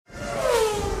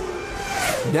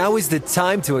Now is the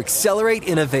time to accelerate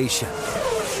innovation.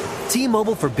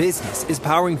 T-Mobile for Business is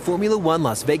powering Formula One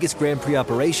Las Vegas Grand Prix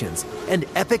operations and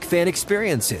epic fan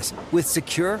experiences with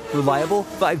secure, reliable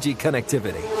 5G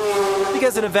connectivity.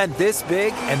 Because an event this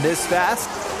big and this fast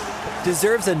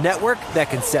deserves a network that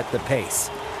can set the pace.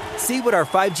 See what our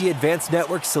 5G advanced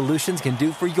network solutions can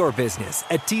do for your business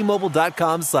at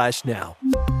T-Mobile.com/now.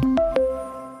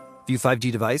 View 5G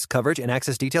device coverage and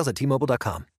access details at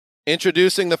T-Mobile.com.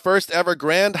 Introducing the first ever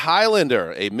Grand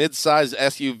Highlander, a mid-sized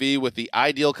SUV with the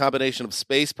ideal combination of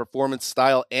space, performance,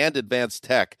 style, and advanced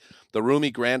tech. The roomy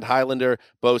Grand Highlander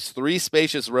boasts 3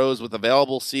 spacious rows with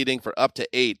available seating for up to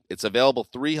 8. Its available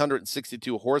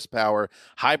 362 horsepower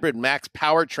hybrid max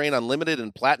powertrain, unlimited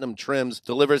and platinum trims,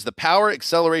 delivers the power,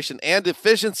 acceleration, and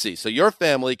efficiency so your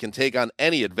family can take on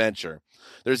any adventure.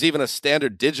 There's even a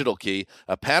standard digital key,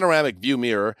 a panoramic view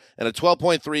mirror, and a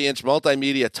 12.3-inch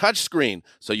multimedia touchscreen,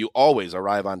 so you always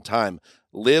arrive on time.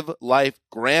 Live life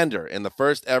grander in the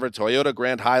first ever Toyota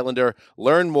Grand Highlander.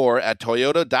 Learn more at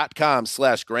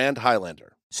toyota.com/Grand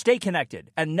Highlander. Stay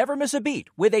connected and never miss a beat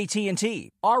with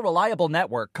AT&T. Our reliable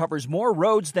network covers more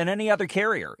roads than any other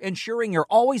carrier, ensuring you're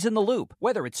always in the loop.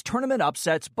 Whether it's tournament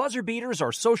upsets, buzzer beaters,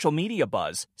 or social media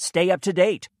buzz, stay up to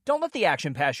date. Don't let the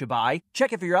action pass you by.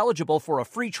 Check if you're eligible for a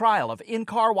free trial of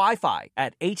in-car Wi-Fi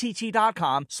at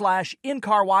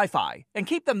att.com/in-car Wi-Fi and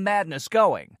keep the madness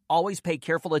going. Always pay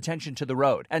careful attention to the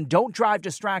road and don't drive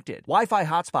distracted. Wi-Fi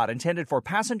hotspot intended for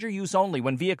passenger use only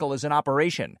when vehicle is in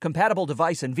operation. Compatible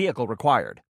device and vehicle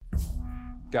required.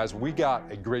 Guys, we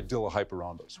got a great deal of hype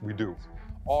around us. We do.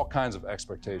 All kinds of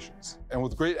expectations. And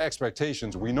with great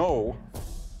expectations, we know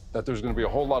that there's going to be a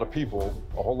whole lot of people,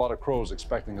 a whole lot of crows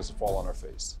expecting us to fall on our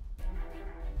face.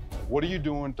 What are you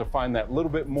doing to find that little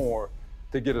bit more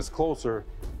to get us closer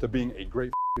to being a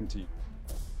great team?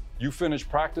 You finish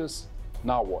practice,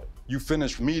 now what? You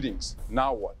finish meetings,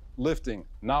 now what? Lifting,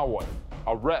 now what?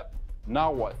 A rep,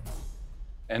 now what?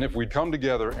 And if we come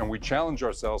together and we challenge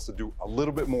ourselves to do a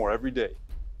little bit more every day,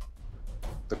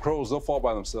 the crows, they'll fall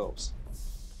by themselves.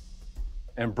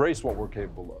 Embrace what we're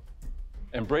capable of.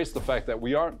 Embrace the fact that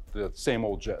we aren't the same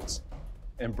old Jets.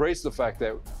 Embrace the fact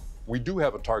that we do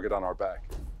have a target on our back.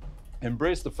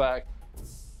 Embrace the fact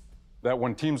that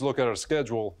when teams look at our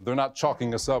schedule, they're not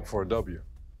chalking us up for a W.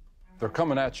 They're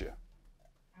coming at you.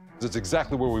 It's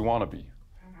exactly where we want to be.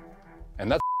 And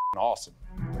that's awesome.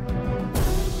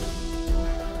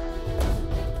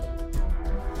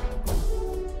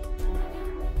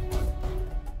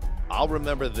 I'll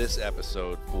remember this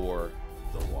episode for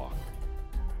the walk.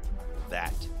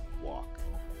 That walk,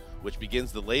 which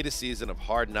begins the latest season of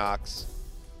Hard Knocks.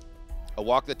 A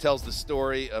walk that tells the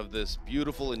story of this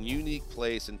beautiful and unique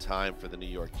place and time for the New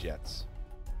York Jets.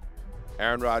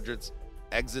 Aaron Rodgers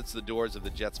exits the doors of the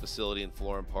Jets facility in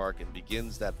Florham Park and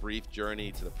begins that brief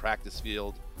journey to the practice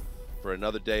field for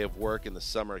another day of work in the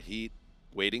summer heat.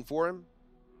 Waiting for him?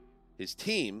 His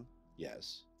team,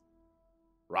 yes.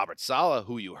 Robert Saleh,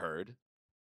 who you heard,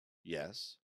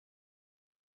 yes.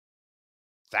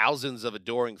 Thousands of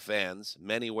adoring fans,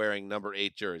 many wearing number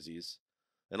 8 jerseys,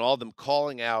 and all of them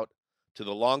calling out to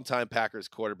the longtime Packers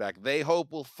quarterback they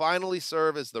hope will finally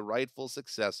serve as the rightful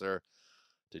successor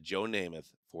to Joe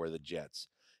Namath for the Jets.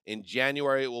 In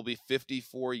January, it will be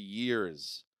 54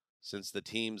 years since the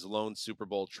team's lone Super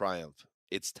Bowl triumph.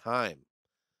 It's time.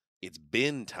 It's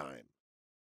been time.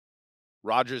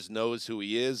 Rodgers knows who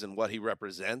he is and what he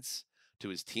represents to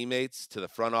his teammates, to the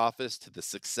front office, to the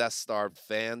success-starved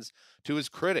fans, to his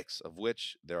critics, of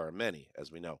which there are many,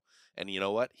 as we know. And you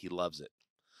know what? He loves it.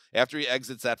 After he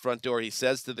exits that front door, he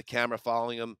says to the camera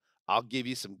following him, "I'll give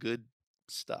you some good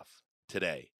stuff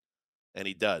today." And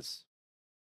he does.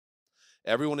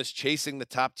 Everyone is chasing the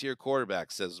top-tier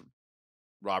quarterback, says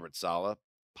Robert Saleh,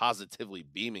 positively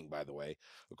beaming, by the way,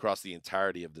 across the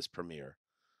entirety of this premiere.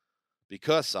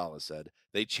 Because, Saleh said,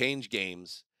 they change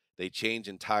games, they change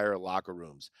entire locker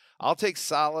rooms. I'll take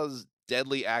Saleh's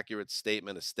deadly accurate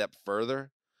statement a step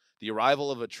further. The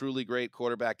arrival of a truly great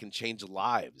quarterback can change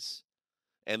lives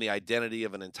and the identity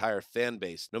of an entire fan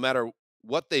base, no matter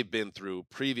what they've been through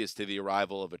previous to the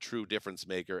arrival of a true difference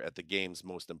maker at the game's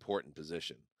most important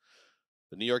position.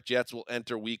 The New York Jets will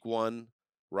enter Week 1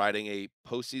 riding a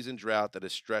postseason drought that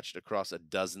has stretched across a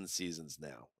dozen seasons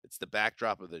now. It's the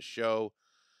backdrop of the show.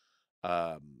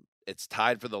 It's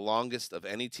tied for the longest of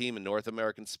any team in North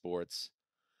American sports.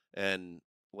 And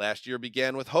last year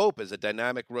began with hope as a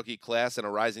dynamic rookie class and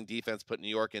a rising defense put New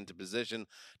York into position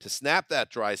to snap that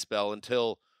dry spell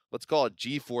until, let's call it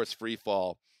G-force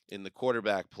freefall in the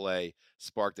quarterback play,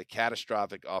 sparked a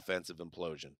catastrophic offensive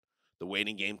implosion. The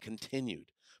waiting game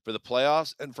continued for the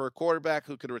playoffs and for a quarterback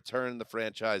who could return the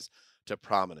franchise to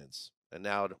prominence. And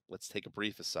now let's take a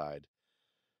brief aside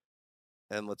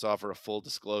and let's offer a full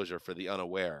disclosure for the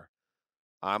unaware.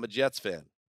 I'm a Jets fan.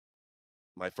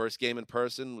 My first game in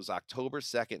person was October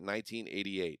 2nd,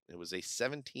 1988. It was a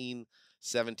 17-17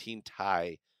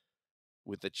 tie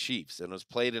with the Chiefs, and it was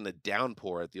played in a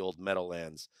downpour at the old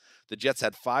Meadowlands. The Jets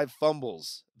had 5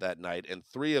 fumbles that night, and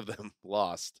 3 of them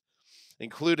lost,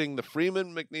 including the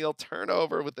Freeman McNeil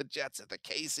turnover with the Jets at the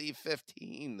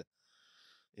KC-15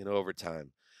 in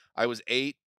overtime. I was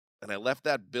 8, and I left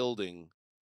that building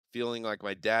feeling like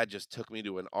my dad just took me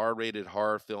to an R-rated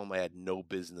horror film I had no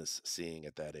business seeing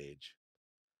at that age.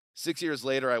 6 years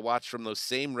later, I watched from those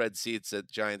same red seats at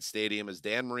Giants Stadium as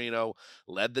Dan Marino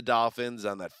led the Dolphins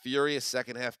on that furious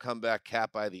second-half comeback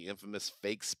capped by the infamous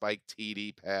fake spike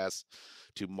TD pass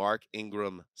to Mark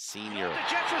Ingram Sr. The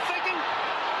Jets were thinking,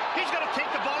 he's going to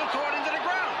take the ball and throw it into the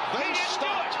ground. They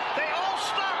stopped. They all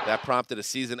stopped. That prompted a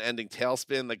season-ending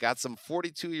tailspin that got some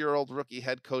 42-year-old rookie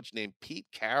head coach named Pete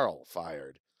Carroll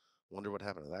fired. Wonder what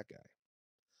happened to that guy.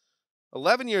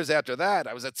 11 years after that,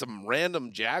 I was at some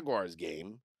random Jaguars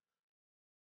game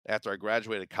after I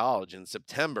graduated college in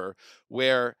September,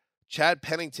 where Chad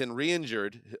Pennington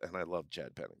re-injured, and I love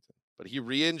Chad Pennington, but he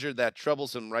re-injured that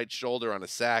troublesome right shoulder on a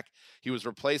sack. He was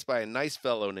replaced by a nice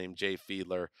fellow named Jay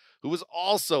Fiedler, who was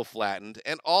also flattened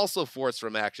and also forced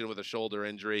from action with a shoulder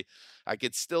injury. I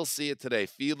could still see it today.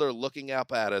 Fiedler looking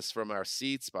up at us from our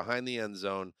seats behind the end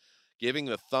zone, giving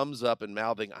the thumbs up and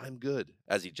mouthing, "I'm good,"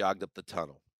 as he jogged up the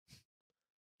tunnel.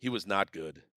 He was not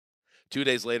good. 2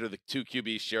 days later, the 2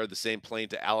 QBs shared the same plane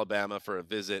to Alabama for a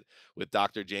visit with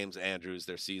Dr. James Andrews.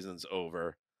 Their season's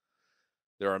over.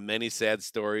 There are many sad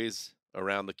stories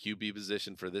around the QB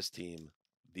position for this team.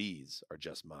 These are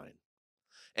just mine.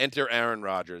 Enter Aaron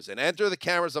Rodgers, and enter the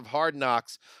cameras of Hard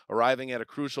Knocks, arriving at a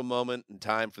crucial moment in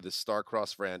time for this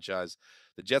star-crossed franchise.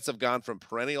 The Jets have gone from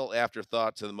perennial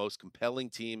afterthought to the most compelling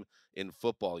team in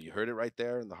football. You heard it right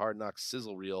there in the Hard Knocks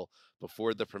sizzle reel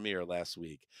before the premiere last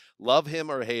week. Love him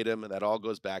or hate him, that all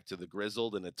goes back to the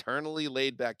grizzled and eternally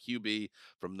laid-back QB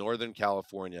from Northern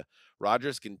California.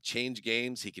 Rodgers can change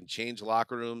games, he can change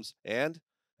locker rooms, and,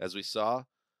 as we saw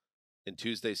in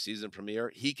Tuesday's season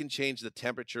premiere, he can change the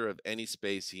temperature of any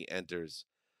space he enters.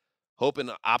 Hope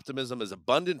and optimism is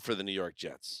abundant for the New York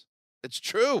Jets. It's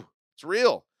true. It's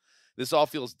real. This all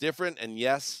feels different and,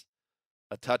 yes,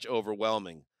 a touch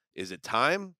overwhelming. Is it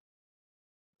time?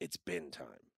 It's been time.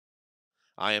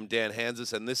 I am Dan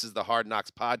Hanzus, and this is the Hard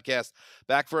Knocks Podcast,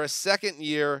 back for a second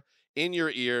year in your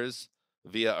ears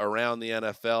via Around the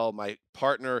NFL. My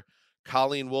partner,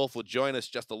 Colleen Wolfe, will join us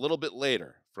just a little bit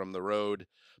later from the road.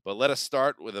 But let us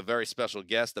start with a very special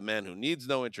guest, a man who needs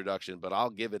no introduction, but I'll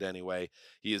give it anyway.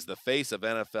 He is the face of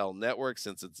NFL Network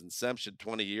since its inception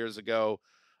 20 years ago.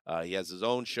 He has his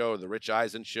own show, The Rich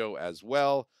Eisen Show, as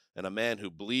well, and a man who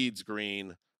bleeds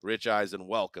green. Rich Eisen,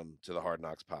 welcome to the Hard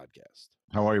Knocks Podcast.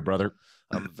 How are you, brother?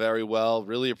 I'm very well.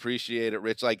 Really appreciate it,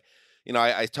 Rich. Like, you know,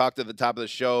 I talked at the top of the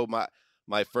show,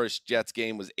 my first Jets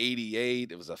game was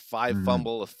 88. It was a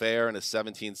 5-fumble affair and a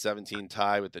 17-17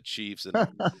 tie with the Chiefs and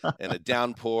and a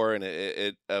downpour.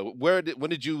 And when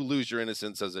did you lose your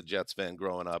innocence as a Jets fan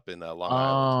growing up in Long Island?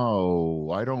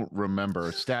 Oh, I don't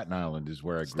remember. Staten Island is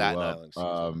where I grew up.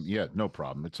 Island, yeah, no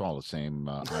problem. It's all the same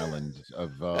island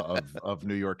of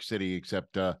New York City,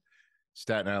 except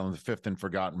Staten Island, the fifth and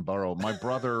forgotten borough. My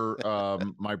brother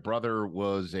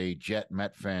was a Jet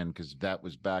Met fan because that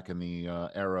was back in the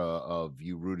era of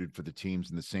you rooted for the teams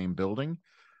in the same building.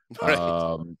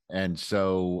 Right. And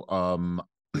so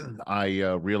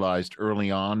I realized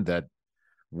early on that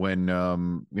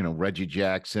when Reggie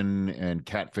Jackson and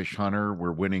Catfish Hunter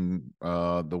were winning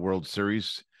the World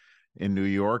Series in New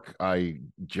York, I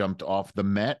jumped off the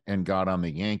Met and got on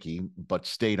the Yankee, but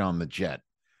stayed on the Jet.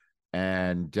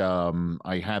 And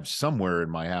I have somewhere in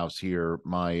my house here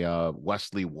my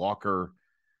Wesley Walker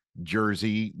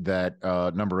jersey, that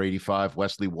number 85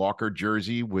 Wesley Walker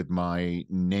jersey with my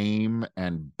name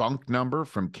and bunk number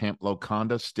from Camp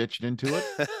Loconda stitched into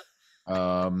it.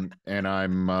 And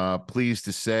I'm pleased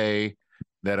to say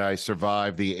that I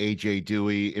survived the A.J.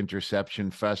 Dewey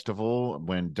Interception Festival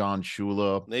when Don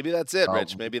Shula... Maybe that's it,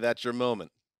 Rich. Maybe that's your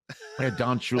moment.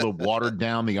 Don Shula watered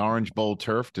down the Orange Bowl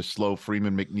turf to slow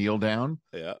Freeman McNeil down.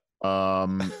 Yeah.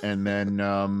 And then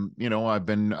I've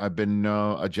been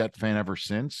a Jet fan ever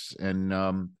since, and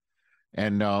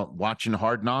watching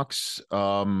Hard Knocks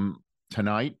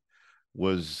tonight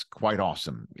was quite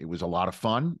awesome. It was a lot of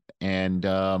fun, and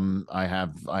I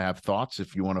have thoughts.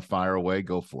 If you want to fire away,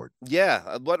 go for it.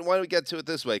 Yeah. Why don't we get to it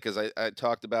this way? Because I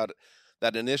talked about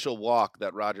that initial walk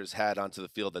that Rodgers had onto the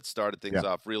field that started things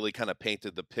off, really kind of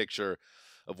painted the picture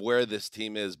of where this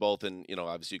team is, both in,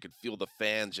 obviously you could feel the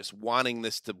fans just wanting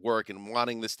this to work and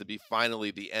wanting this to be finally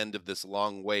the end of this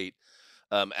long wait.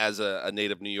 As a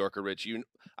native New Yorker, Rich,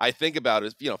 I think about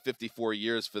it, 54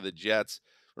 years for the Jets.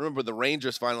 Remember, the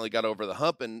Rangers finally got over the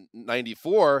hump in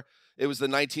 '94. It was the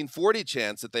 1940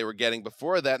 chance that they were getting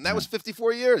before that, and that was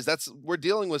 54 years. We're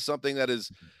dealing with something that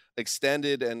is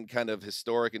extended and kind of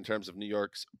historic in terms of New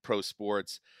York's pro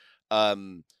sports. How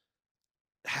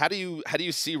do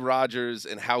you see Rodgers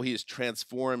and how he has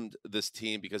transformed this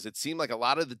team? Because it seemed like a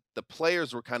lot of the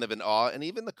players were kind of in awe, and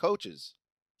even the coaches.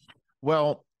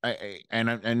 Well,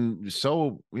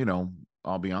 so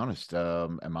I'll be honest.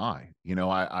 Am I?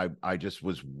 I just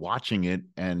was watching it,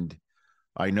 and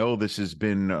I know this has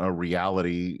been a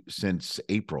reality since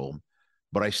April,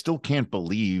 but I still can't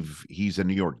believe he's a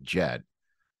New York Jet,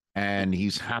 and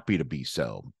he's happy to be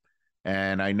so.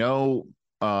 And I know,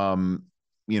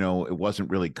 it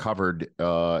wasn't really covered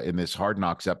in this Hard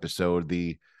Knocks episode,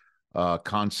 the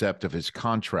concept of his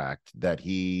contract, that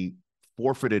he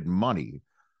forfeited money.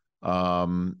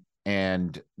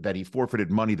 And that he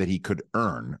forfeited money that he could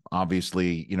earn.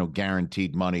 Obviously,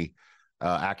 guaranteed money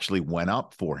actually went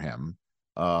up for him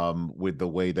with the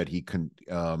way that he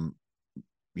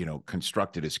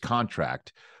constructed his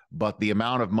contract. But the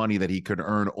amount of money that he could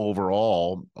earn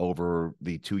overall over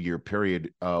the 2-year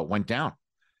period went down.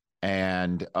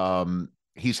 And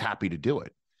he's happy to do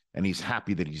it. And he's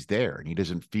happy that he's there. And he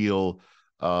doesn't feel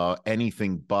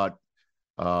anything but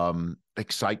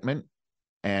excitement.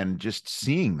 And just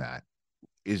seeing that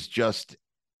is just,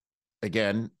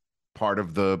 again, part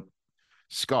of the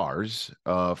scars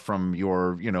from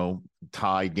your,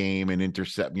 tie game and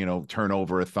intercept,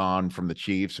 turnover-a-thon from the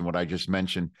Chiefs and what I just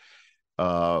mentioned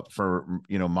for,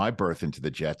 my birth into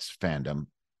the Jets fandom.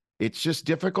 It's just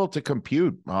difficult to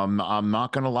compute. I'm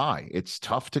not going to lie. It's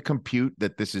tough to compute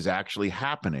that this is actually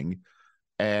happening.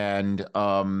 And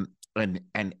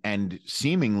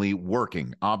seemingly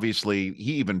working. Obviously,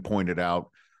 he even pointed out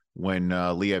when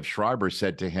Liev Schreiber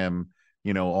said to him,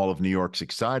 all of New York's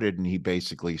excited, and he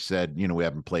basically said, we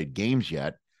haven't played games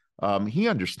yet. He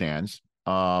understands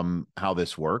how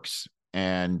this works,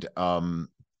 and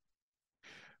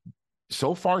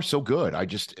so far so good.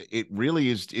 It really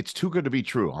is. It's too good to be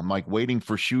true. I'm like waiting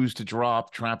for shoes to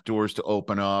drop, trapdoors to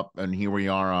open up, and here we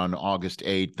are on August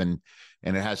 8th, and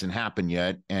it hasn't happened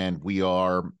yet. And we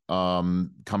are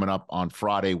coming up on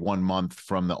Friday, 1 month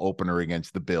from the opener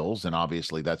against the Bills. And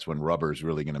obviously that's when rubber's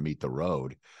really going to meet the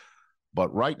road.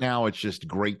 But right now it's just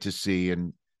great to see.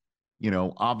 And,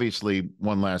 obviously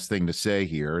one last thing to say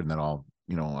here, and then I'll,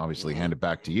 obviously hand it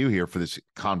back to you here for this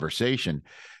conversation,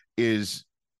 is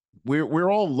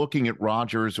we're all looking at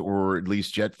Rodgers, or at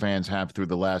least Jet fans have through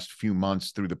the last few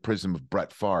months, through the prism of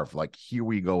Brett Favre. Like, here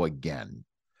we go again.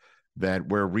 That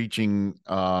we're reaching,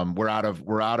 we're out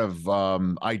of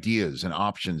ideas and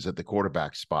options at the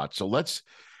quarterback spot. So let's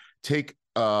take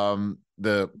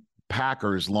the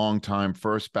Packers' longtime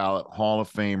first ballot Hall of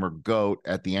Famer GOAT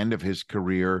at the end of his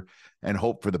career and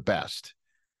hope for the best.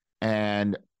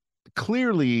 And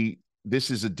clearly,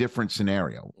 this is a different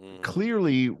scenario.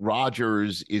 Clearly,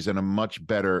 Rodgers is in a much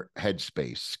better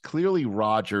headspace. Clearly,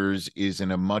 Rodgers is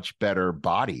in a much better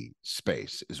body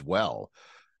space as well.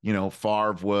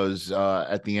 Favre was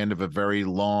at the end of a very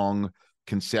long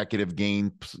consecutive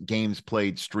games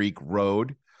played streak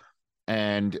road,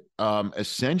 and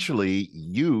essentially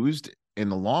used in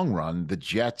the long run the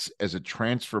Jets as a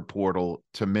transfer portal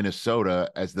to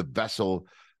Minnesota as the vessel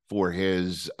for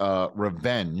his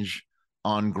revenge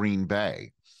on Green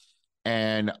Bay.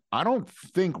 And I don't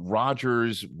think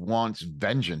Rodgers wants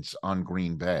vengeance on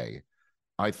Green Bay.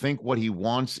 I think what he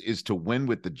wants is to win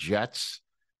with the Jets,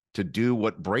 to do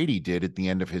what Brady did at the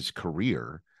end of his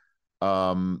career.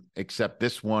 Except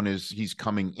this one is he's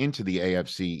coming into the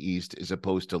AFC East as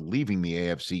opposed to leaving the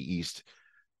AFC East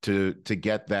to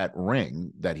get that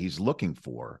ring that he's looking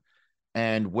for.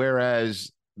 And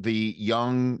whereas the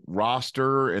young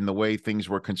roster and the way things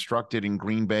were constructed in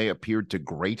Green Bay appeared to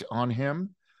grate on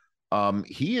him,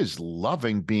 he is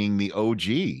loving being the OG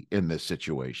in this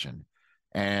situation.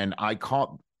 And I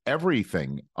caught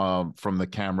everything from the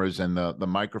cameras and the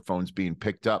microphones being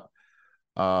picked up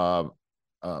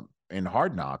in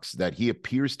Hard Knocks, that he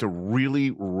appears to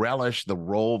really relish the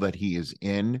role that he is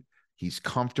in. He's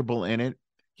comfortable in it.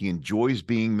 He enjoys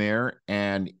being there,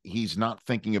 and he's not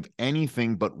thinking of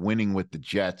anything but winning with the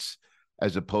Jets,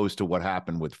 as opposed to what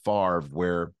happened with Favre,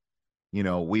 where,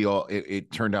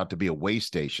 it turned out to be a way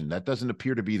station. That doesn't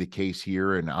appear to be the case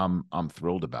here, and I'm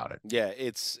thrilled about it. Yeah,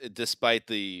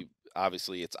 despite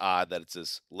obviously it's odd that it's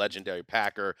this legendary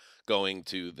Packer going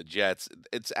to the Jets.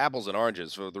 It's apples and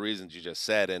oranges for the reasons you just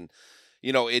said. And,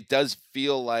 it does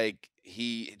feel like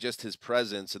his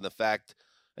presence and the fact,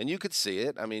 and you could see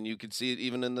it. I mean, you could see it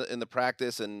even in the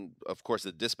practice, and of course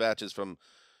the dispatches from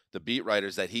the beat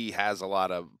writers, that he has a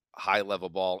lot of high level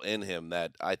ball in him.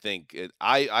 That I think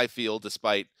I feel,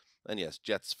 despite, and yes,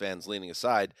 Jets fans leaning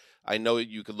aside, I know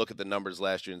you could look at the numbers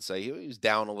last year and say he was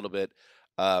down a little bit.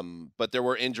 But there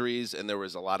were injuries and there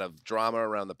was a lot of drama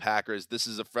around the Packers. This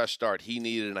is a fresh start he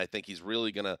needed, and I think he's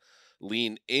really going to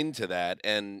lean into that.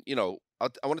 And, I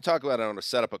want to talk about it. I want to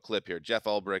set up a clip here. Jeff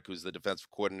Ulbrich, who's the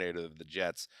defensive coordinator of the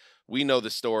Jets, we know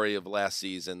the story of last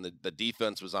season. The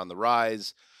defense was on the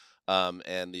rise,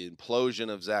 and the implosion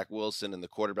of Zach Wilson in the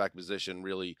quarterback position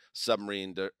really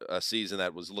submarined a season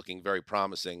that was looking very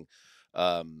promising,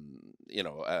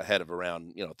 ahead of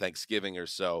around, Thanksgiving or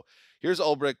so. Here's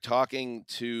Ulbrich talking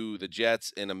to the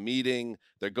Jets in a meeting.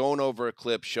 They're going over a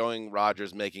clip showing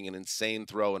Rodgers making an insane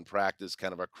throw in practice,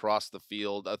 kind of across the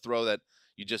field, a throw that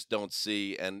you just don't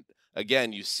see. And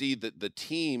again, you see that the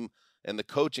team and the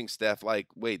coaching staff like,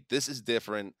 wait, this is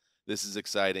different. This is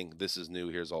exciting. This is new.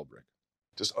 Here's Ulbrich.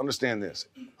 Just understand this.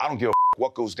 I don't give a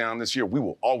what goes down this year. We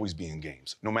will always be in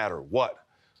games, no matter what.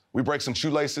 We break some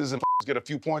shoelaces and get a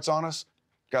few points on us.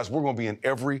 Guys, we're going to be in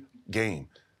every game.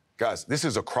 Guys, this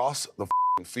is across the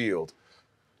field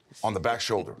on the back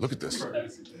shoulder. Look at this. I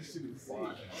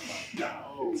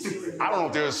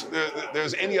don't know if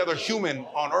there's any other human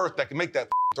on earth that can make that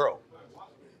throw.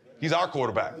 He's our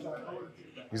quarterback.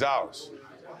 He's ours.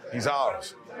 He's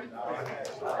ours.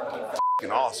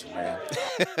 Awesome, man.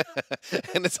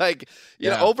 And it's like,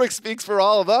 Ulbrich speaks for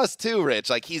all of us too,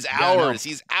 Rich. Like, he's ours.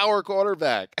 He's our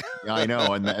quarterback. Yeah, I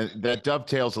know. And that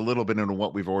dovetails a little bit into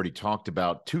what we've already talked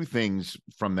about. Two things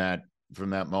from that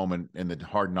moment in the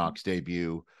Hard Knocks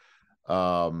debut,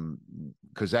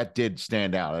 because that did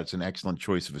stand out. That's an excellent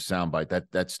choice of a soundbite.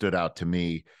 That stood out to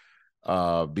me,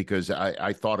 because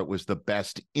I thought it was the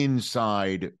best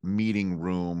inside meeting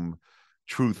room,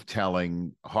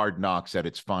 truth-telling, Hard Knocks at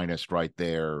its finest right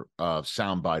there,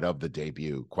 soundbite of the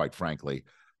debut, quite frankly.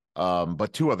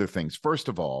 But two other things. First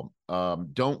of all,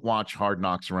 don't watch Hard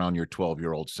Knocks around your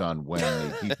 12-year-old son when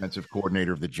the defensive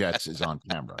coordinator of the Jets is on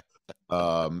camera.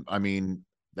 I mean,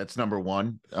 that's number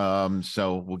one.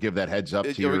 So we'll give that heads up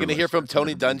to you. We're going to hear from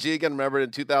Tony Dungy again. Remember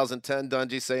in 2010,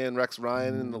 Dungy saying Rex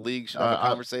Ryan in the league should have a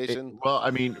conversation? Well,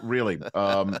 I mean, really.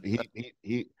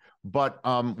 But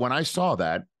when I saw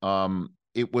that,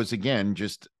 it was, again,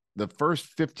 just the first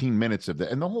 15 minutes of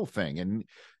and the whole thing. And,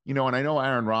 and I know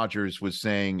Aaron Rodgers was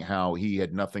saying how he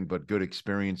had nothing but good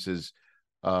experiences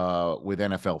with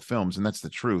NFL films. And that's the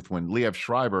truth. When Liev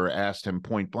Schreiber asked him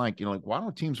point blank, why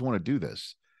don't teams want to do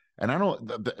this? And I don't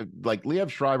Liev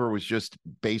Schreiber was just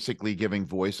basically giving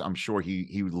voice. I'm sure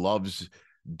he loves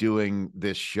doing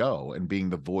this show and being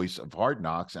the voice of Hard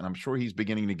Knocks. And I'm sure he's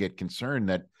beginning to get concerned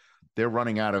that they're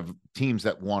running out of teams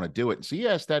that want to do it. So he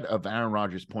asked that of Aaron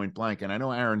Rodgers point blank. And I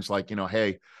know Aaron's like,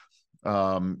 hey,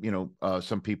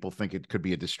 some people think it could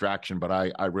be a distraction, but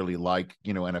I really like,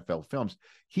 NFL films.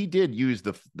 He did use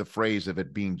the phrase of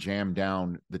it being jammed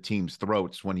down the team's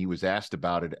throats when he was asked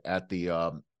about it at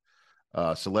the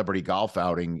celebrity golf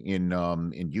outing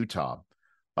in Utah.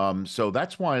 So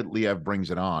that's why Liev brings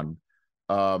it on.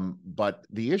 But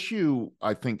the issue,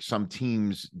 I think some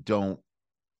teams don't,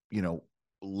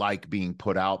 like being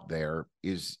put out there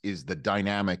is the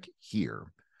dynamic here.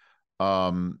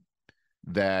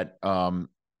 That I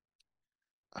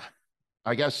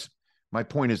guess my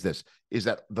point is this, is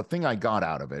that the thing I got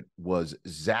out of it was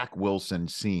Zach Wilson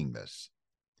seeing this.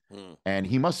 And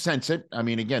he must sense it. I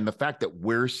mean, again, the fact that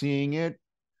we're seeing it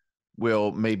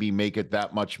will maybe make it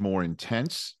that much more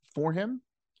intense for him.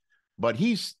 But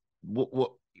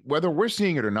whether we're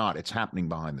seeing it or not, it's happening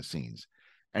behind the scenes.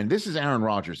 And this is Aaron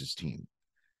Rodgers' team.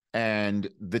 And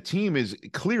the team is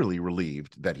clearly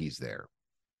relieved that he's there.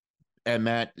 And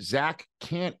that Zach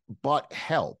can't but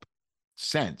help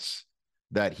sense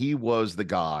that he was the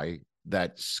guy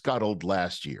that scuttled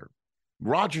last year.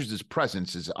 Rodgers'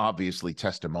 presence is obviously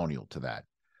testimonial to that.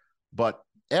 But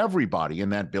everybody in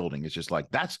that building is just like,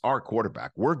 that's our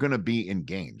quarterback. We're going to be in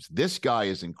games. This guy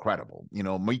is incredible.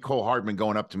 Mecole Hardman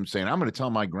going up to him saying, I'm going to tell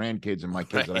my grandkids and my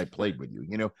kids that I played with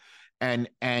you,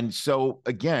 And so,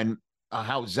 again,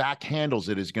 how Zach handles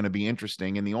it is going to be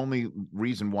interesting. And the only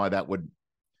reason why that would,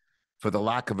 for the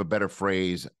lack of a better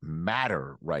phrase,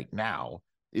 matter right now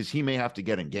is he may have to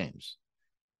get in games.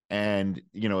 And,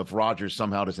 if Rodgers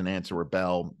somehow doesn't answer a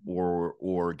bell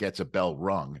or gets a bell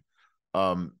rung,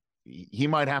 he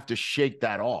might have to shake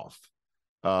that off.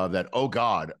 That, oh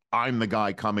God, I'm the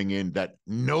guy coming in that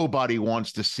nobody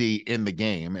wants to see in the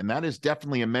game. And that is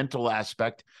definitely a mental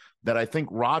aspect that I think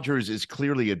Rodgers is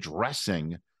clearly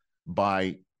addressing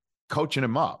by coaching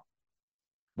him up,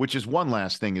 which is one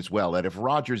last thing as well, that if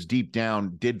Rodgers deep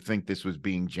down did think this was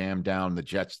being jammed down the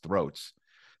Jets' throats,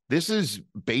 this is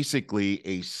basically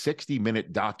a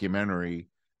 60-minute documentary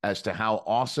as to how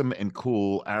awesome and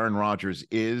cool Aaron Rodgers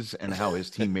is and how his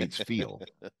teammates feel.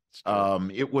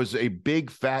 It was a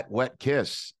big, fat, wet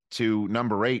kiss to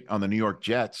number 8 on the New York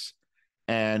Jets.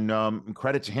 And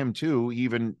credit to him, too. He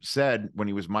even said when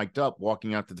he was mic'd up,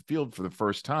 walking out to the field for the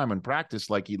first time in practice,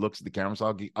 like he looks at the camera,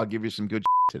 so I'll give you some good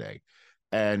today.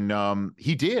 And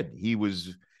he did. He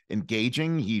was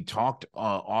engaging. He talked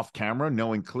off camera,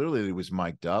 knowing clearly that he was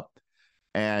mic'd up.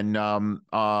 And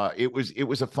it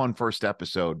was a fun first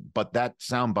episode. But that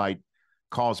soundbite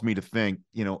caused me to think,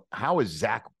 how is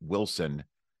Zach Wilson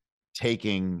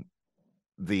taking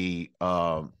the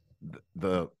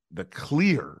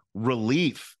clear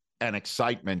relief and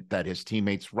excitement that his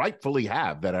teammates rightfully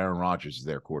have that Aaron Rodgers is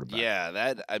their quarterback?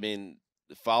 Yeah,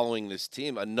 following this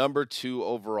team, a number 2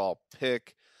 overall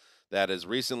pick that as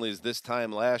recently as this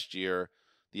time last year,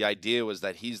 the idea was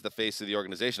that he's the face of the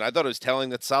organization. I thought it was telling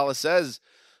that Saleh says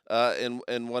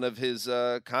in one of his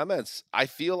comments, I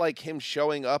feel like him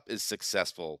showing up is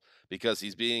successful because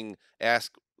he's being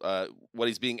asked what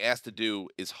he's being asked to do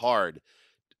is hard.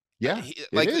 Yeah,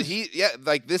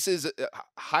 this is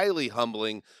highly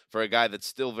humbling for a guy that's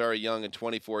still very young and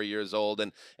 24 years old,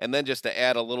 and then just to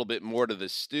add a little bit more to the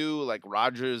stew, like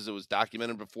Rodgers, it was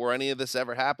documented before any of this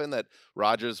ever happened that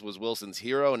Rodgers was Wilson's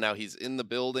hero, and now he's in the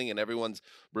building, and everyone's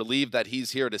relieved that he's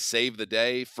here to save the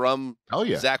day from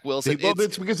Zach Wilson.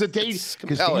 It's because the day it's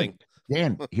compelling.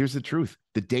 Dan, here's the truth: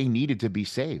 the day needed to be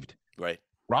saved. Right,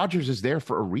 Rodgers is there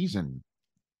for a reason.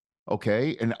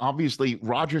 Okay. And obviously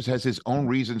Rodgers has his own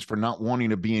reasons for not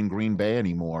wanting to be in Green Bay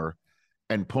anymore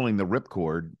and pulling the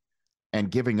ripcord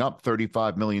and giving up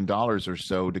 $35 million or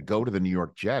so to go to the New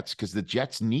York Jets because the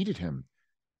Jets needed him.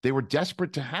 They were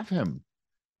desperate to have him,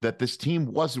 that this team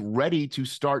was ready to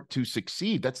start to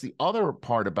succeed. That's the other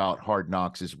part about Hard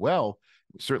Knocks as well.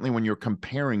 Certainly when you're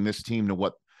comparing this team to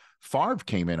what Favre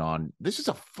came in on, this is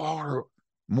a far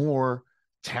more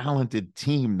talented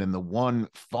team than the one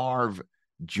Favre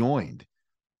joined.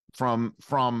 From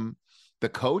the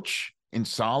coach in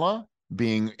Saleh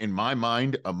being, in my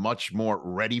mind, a much more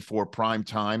ready for prime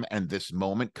time and this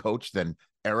moment coach than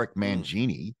Eric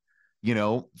Mangini,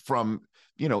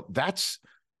 that's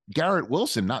Garrett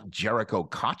Wilson, not Jericho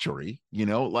Cotchery,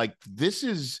 this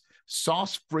is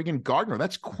Sauce friggin' Gardner.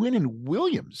 That's Quinnen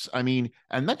Williams. And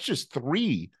that's just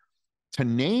 3 to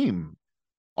name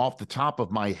off the top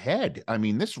of my head.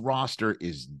 This roster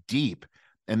is deep.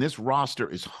 And this roster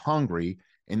is hungry,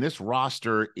 and this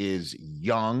roster is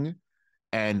young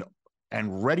and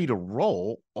ready to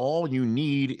roll. All you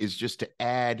need is just to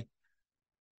add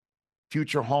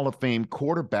future Hall of Fame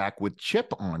quarterback with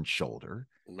chip on shoulder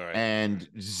and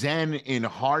zen in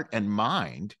heart and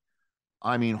mind.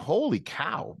 Holy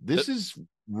cow, this is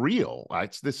real.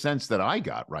 It's the sense that I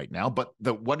got right now. But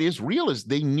what is real is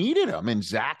they needed him, and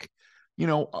Zach,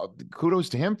 kudos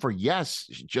to him for,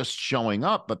 just showing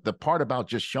up. But the part about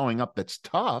just showing up that's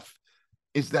tough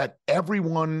is that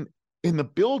everyone in the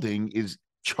building is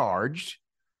charged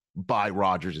by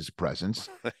Rodgers' presence.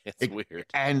 It's weird.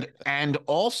 And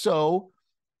also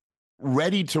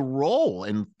ready to roll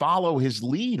and follow his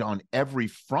lead on every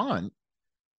front.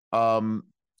 And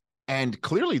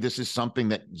clearly this is something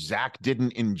that Zach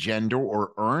didn't engender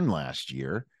or earn last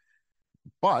year.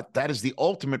 But that is the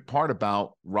ultimate part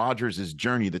about Rodgers'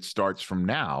 journey that starts from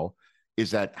now,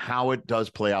 is that how it does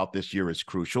play out this year is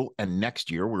crucial. And next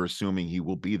year, we're assuming he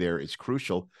will be there, is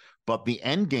crucial. But the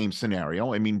end game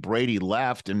scenario, Brady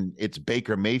left and it's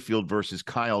Baker Mayfield versus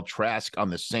Kyle Trask on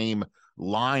the same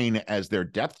line as their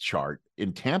depth chart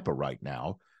in Tampa right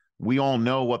now. We all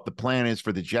know what the plan is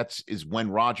for the Jets is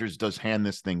when Rodgers does hand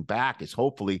this thing back, is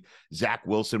hopefully Zach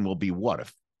Wilson will be a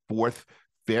 4th,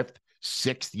 5th,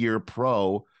 6th year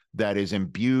pro that is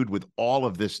imbued with all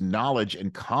of this knowledge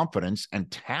and confidence and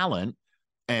talent,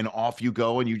 and off you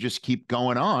go and you just keep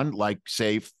going on, like,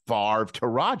 say, Favre to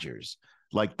Rodgers.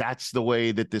 Like, that's the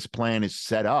way that this plan is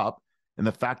set up, and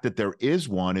the fact that there is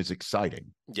one is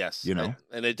exciting. Yes,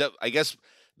 and it, I guess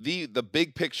the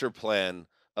big picture plan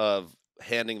of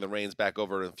handing the reins back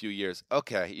over in a few years,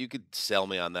 okay, you could sell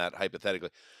me on that hypothetically.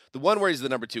 The one where he's the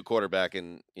number 2 quarterback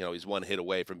and, he's one hit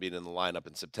away from being in the lineup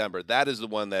in September, that is the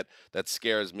one that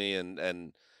scares me.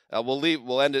 And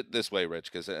we'll end it this way,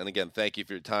 Rich, and again, thank you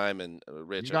for your time. And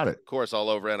Rich, you got it. Of course, all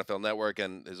over NFL Network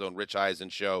and his own Rich Eisen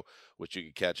show, which you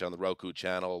can catch on the Roku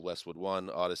channel, Westwood One,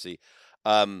 Odyssey.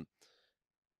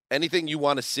 Anything you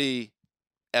want to see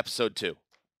episode 2?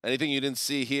 Anything you didn't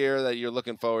see here that you're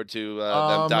looking forward to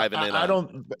them diving in I on?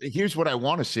 don't. Here's what I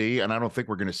want to see, and I don't think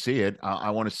we're going to see it.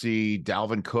 I want to see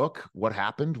Dalvin Cook. What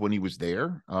happened when he was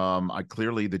there? I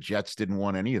clearly the Jets didn't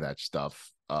want any of that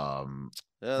stuff. Yeah,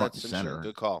 Front that's and center.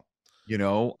 Good call. And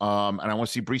I want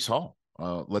to see Breece Hall.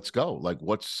 Let's go. Like,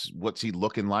 what's he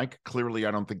looking like? Clearly,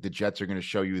 I don't think the Jets are going to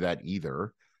show you that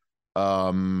either.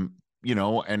 And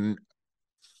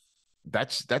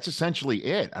that's essentially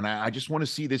it. And I just want to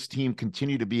see this team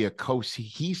continue to be a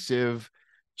cohesive,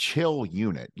 chill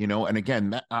unit, and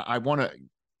again, I want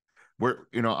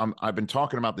to, I've been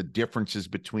talking about the differences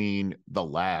between the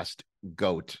last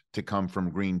GOAT to come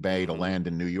from Green Bay to land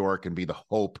in New York and be the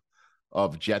hope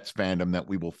of Jets fandom that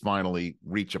we will finally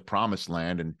reach a promised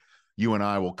land. And you and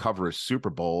I will cover a Super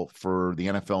Bowl for the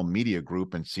NFL media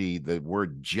group and see the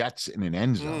word Jets in an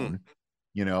end zone,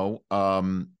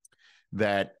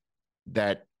 that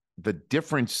the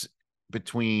difference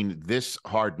between this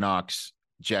Hard Knocks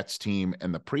Jets team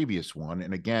and the previous one.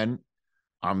 And again,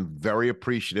 I'm very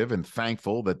appreciative and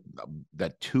thankful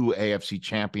that 2 AFC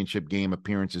Championship game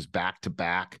appearances back to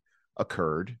back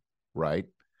occurred, right?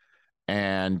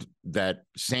 And that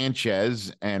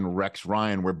Sanchez and Rex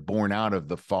Ryan were born out of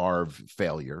the Favre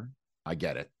failure. I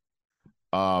get it.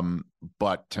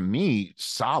 But to me,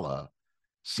 Saleh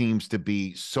seems to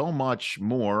be so much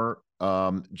more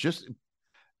just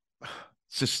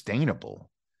sustainable,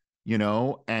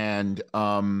 and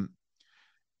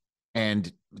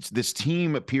this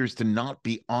team appears to not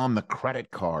be on the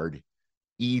credit card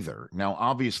either. Now,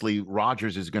 obviously,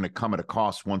 Rodgers is going to come at a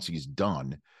cost once he's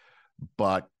done,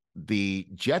 but the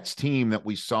Jets team that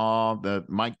we saw, the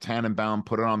Mike Tannenbaum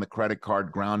put it on the credit card,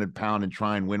 ground and pound, and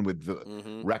try and win with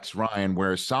Rex Ryan,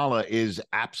 where Saleh is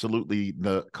absolutely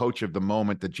the coach of the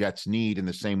moment the Jets need in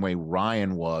the same way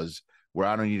Ryan was, where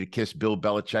I don't need to kiss Bill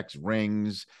Belichick's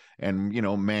rings. And,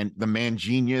 the man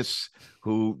genius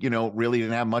who, really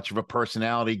didn't have much of a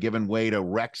personality, giving way to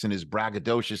Rex and his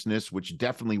braggadociousness, which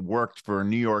definitely worked for a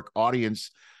New York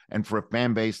audience and for a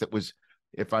fan base that was,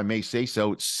 if I may say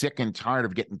so, sick and tired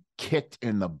of getting kicked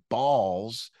in the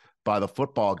balls by the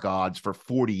football gods for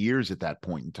 40 years at that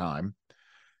point in time.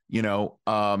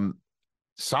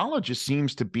 Saleh just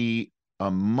seems to be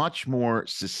a much more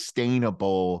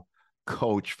sustainable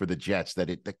coach for the Jets,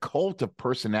 that the cult of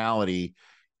personality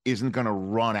isn't going to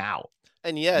run out.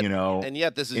 And yet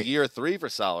this is year 3 for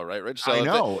Saleh, right, Rich? So I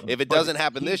know. If it doesn't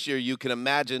happen this year, you can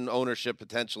imagine ownership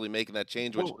potentially making that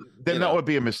change. That would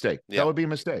be a mistake. Yeah. That would be a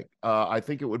mistake. I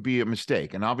think it would be a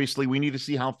mistake. And obviously we need to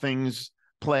see how things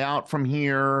play out from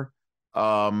here.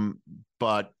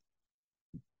 But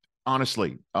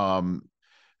honestly,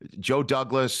 Joe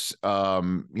Douglas,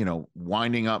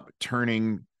 winding up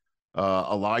turning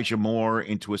Elijah Moore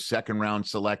into a second-round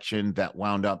selection that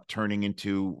wound up turning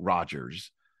into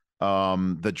Rodgers.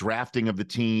 The drafting of the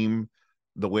team,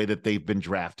 the way that they've been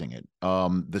drafting it.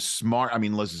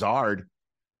 Lazard,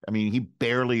 he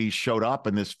barely showed up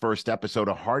in this first episode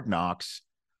of Hard Knocks.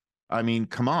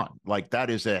 Come on. Like, that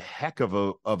is a heck of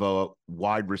a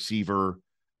wide receiver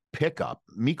pickup.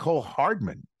 Mecole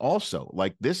Hardman also.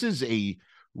 Like, this is a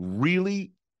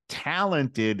really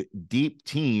talented, deep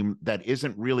team that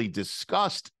isn't really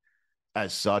discussed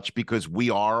as such because we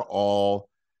are all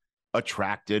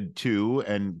attracted to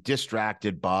and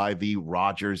distracted by the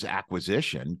Rodgers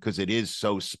acquisition because it is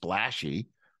so splashy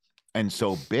and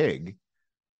so big.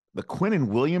 The Quinnen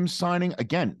Williams signing,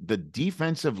 again, the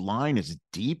defensive line is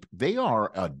deep. They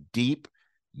are a deep,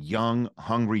 young,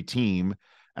 hungry team.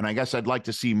 And I guess I'd like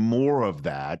to see more of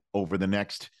that over the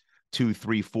next 2,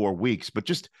 3, 4 weeks. But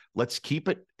just let's keep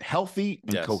it healthy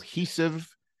and cohesive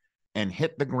and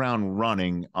hit the ground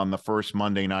running on the first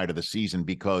Monday night of the season,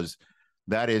 because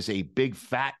that is a big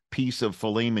fat piece of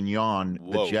filet mignon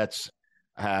the Jets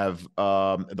have.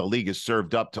 The league has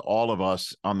served up to all of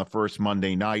us on the first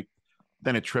Monday night.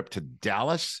 Then a trip to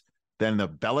Dallas, then the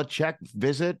Belichick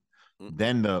visit,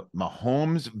 then the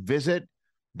Mahomes visit,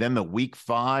 then the Week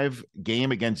 5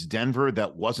 game against Denver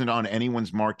that wasn't on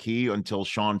anyone's marquee until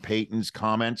Sean Payton's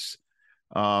comments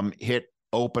hit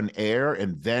open air,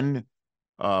 and then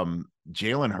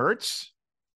Jalen Hurts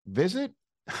visit.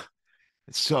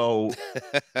 So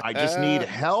I just need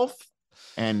health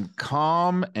and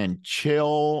calm and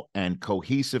chill and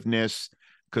cohesiveness,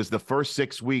 because the first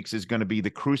 6 weeks is going to be the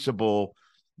crucible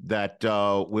that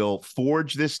will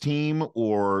forge this team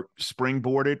or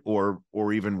springboard it or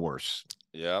even worse.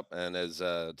 Yep. And as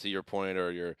to your point,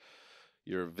 or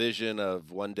your vision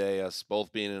of one day us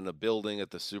both being in a building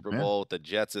at the Super Bowl with the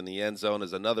Jets in the end zone,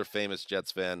 as another famous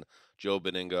Jets fan, Joe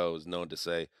Beningo, is known to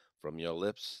say, from your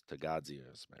lips to God's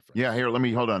ears, my friend. Yeah, here, let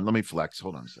me flex.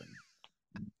 Hold on a second.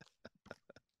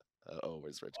 Oh,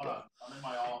 where's Rich go? I'm in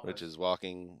my office. Rich is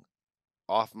walking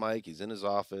off mic. He's in his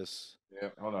office. Yeah,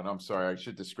 hold on. I'm sorry. I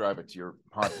should describe it to your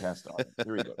podcast audience.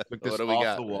 Here we go. Took this What do we off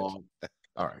got, the wall.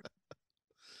 All right.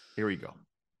 Here we go.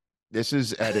 This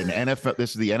is at an NFL.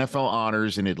 This is the NFL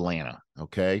honors in Atlanta.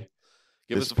 Okay.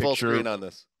 Give us a full screen on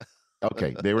this.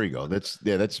 Okay, there we go.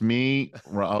 That's me.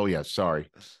 Oh yeah, sorry.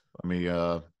 Let me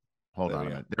hold on a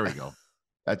minute. There we go.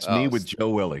 That's me with Joe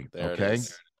Willie. Okay,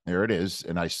 there it is.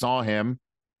 And I saw him,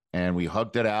 and we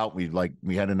hugged it out. We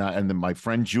had and then my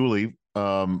friend Julie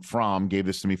Fromm gave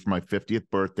this to me for my 50th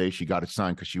birthday. She got it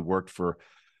signed because she worked for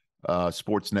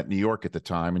Sportsnet New York at the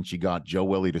time, and she got Joe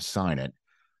Willie to sign it.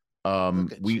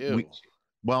 We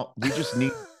just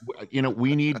need,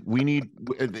 we need,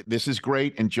 this is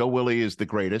great. And Joe Willie is the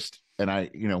greatest. And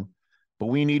but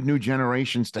we need new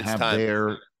generations to have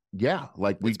their,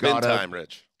 we got time,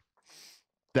 Rich.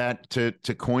 That to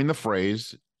coin the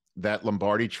phrase, that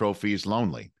Lombardi trophy is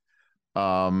lonely.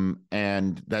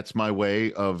 And that's my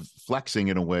way of flexing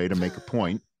in a way to make a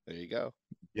point. There you go.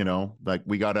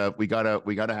 We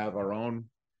gotta have our own,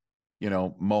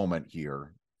 moment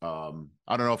here.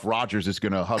 I don't know if Rodgers is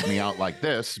going to hug me out like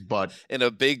this, but in a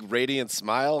big radiant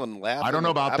smile and laugh. I don't know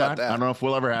about that. I don't know if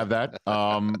we'll ever have that.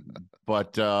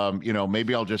 But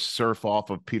maybe I'll just surf off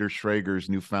of Peter Schrager's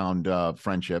newfound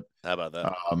friendship. How about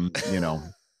that?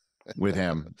 With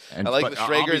him. And I like the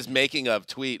Schrager's making of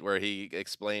tweet where he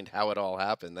explained how it all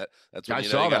happened. That's when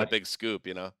you got a big scoop.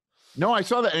 No, I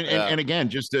saw that. And again,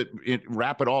 just to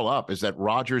wrap it all up, is that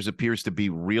Rodgers appears to be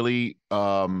really,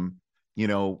 in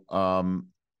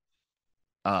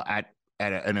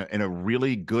a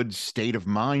really good state of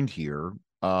mind here,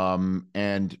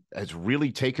 and has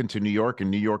really taken to New York and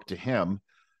New York to him.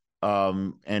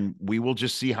 And we will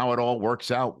just see how it all works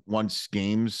out once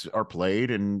games are played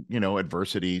and,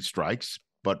 adversity strikes.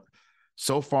 But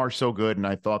so far, so good. And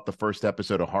I thought the first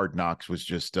episode of Hard Knocks was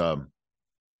just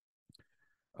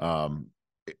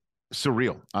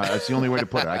surreal. That's the only way to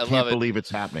put it. I can't believe it's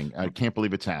happening. I can't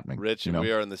believe it's happening. Rich,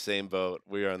 we are in the same boat.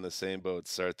 We are in the same boat,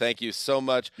 sir. Thank you so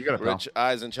much, Rich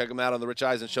Eisen. Check him out on the Rich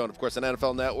Eisen Show, and of course on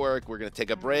NFL Network. We're going to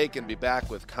take a break and be back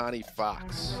with Connie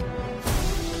Fox.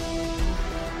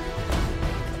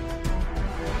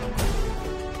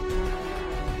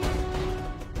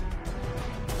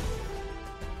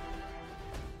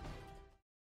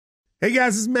 Hey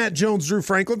guys, this is Matt Jones, Drew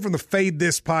Franklin from the Fade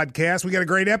This podcast. We got a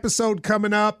great episode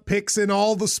coming up, picks in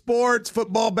all the sports,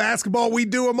 football, basketball, we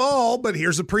do them all, but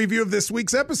here's a preview of this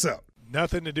week's episode.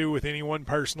 Nothing to do with anyone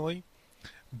personally,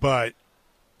 but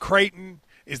Creighton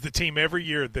is the team every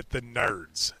year that the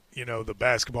nerds, the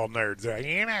basketball nerds, they're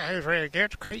like,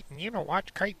 against Creighton,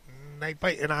 watch Creighton. They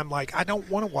play, and I'm like, I don't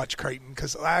want to watch Creighton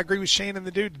because I agree with Shane and the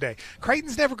dude today.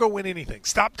 Creighton's never going to win anything.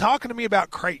 Stop talking to me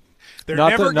about Creighton. They're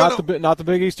not the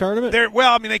Big East tournament.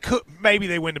 They could maybe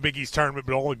they win the Big East tournament,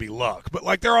 but it'll only be luck.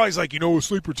 But they're always like, a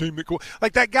sleeper team that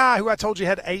like that guy who I told you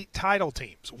had 8 title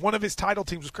teams. One of his title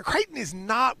teams was Creighton is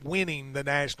not winning the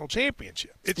national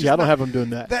championship. I don't have them doing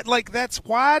that. That's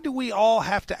why do we all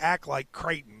have to act like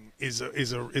Creighton is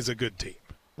a good team?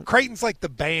 Creighton's like the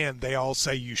band they all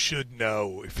say you should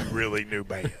know if you really knew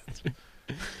bands.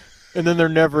 And then they're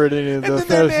never at any of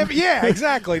the yeah,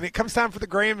 exactly. And it comes time for the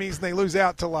Grammys, and they lose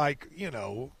out to,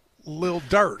 Lil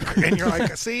Durk. And you're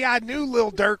like, see, I knew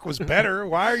Lil Durk was better.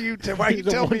 Why are you telling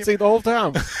me? See the whole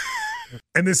time.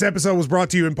 And this episode was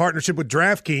brought to you in partnership with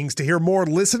DraftKings. To hear more,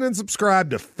 listen and subscribe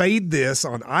to Fade This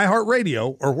on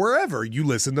iHeartRadio or wherever you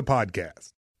listen to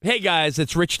podcasts. Hey guys,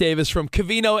 it's Rich Davis from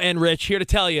Covino and Rich here to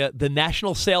tell you the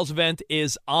national sales event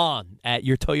is on at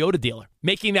your Toyota dealer,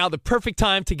 making now the perfect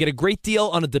time to get a great deal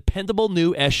on a dependable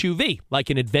new SUV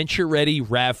like an adventure-ready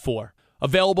RAV4.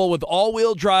 Available with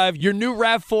all-wheel drive, your new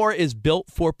RAV4 is built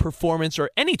for performance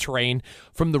or any terrain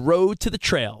from the road to the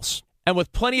trails. And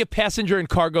with plenty of passenger and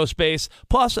cargo space,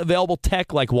 plus available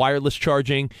tech like wireless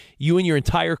charging, you and your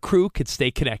entire crew could stay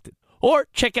connected. Or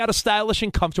check out a stylish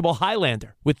and comfortable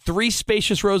Highlander with 3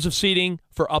 spacious rows of seating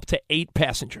for up to 8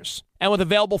 passengers. And with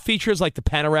available features like the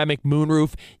panoramic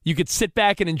moonroof, you could sit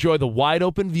back and enjoy the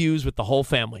wide-open views with the whole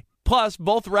family. Plus,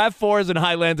 both RAV4s and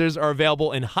Highlanders are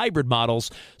available in hybrid models,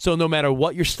 so no matter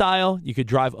what your style, you could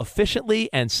drive efficiently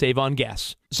and save on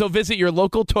gas. So visit your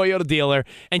local Toyota dealer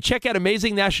and check out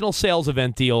amazing national sales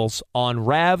event deals on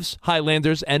RAVs,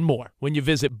 Highlanders, and more when you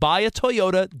visit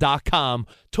buyatoyota.com.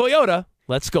 Toyota,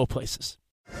 let's go places.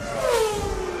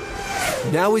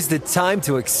 Now is the time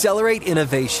to accelerate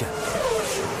innovation.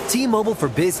 T-Mobile for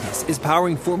Business is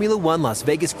powering Formula One Las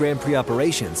Vegas Grand Prix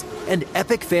operations and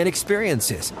epic fan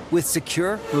experiences with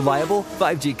secure, reliable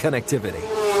 5G connectivity.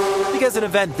 Because an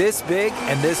event this big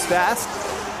and this fast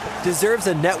deserves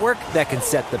a network that can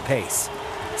set the pace.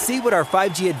 See what our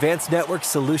 5G advanced network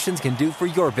solutions can do for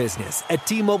your business at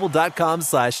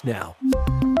T-Mobile.com/now.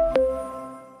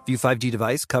 View 5G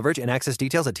device coverage and access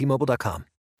details at T-Mobile.com.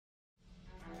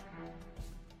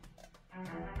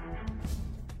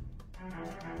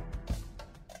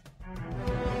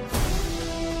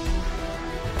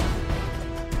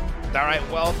 All right,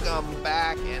 welcome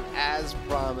back. And as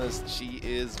promised, she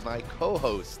is my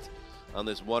co-host on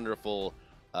this wonderful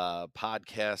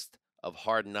podcast of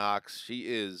Hard Knocks. She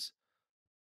is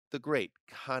the great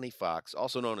Connie Fox,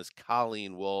 also known as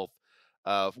Colleen Wolfe.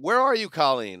 Where are you,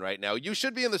 Colleen, right now? You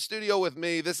should be in the studio with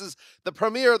me. This is the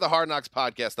premiere of the Hard Knocks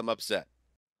podcast. I'm upset.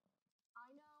 I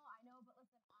know, but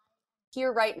listen, I'm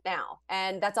here right now,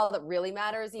 and that's all that really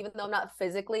matters. Even though I'm not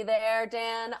physically there,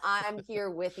 Dan, I'm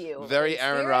here with you. Very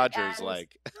Aaron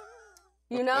Rodgers-like.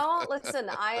 You know, listen,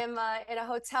 I am in a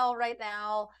hotel right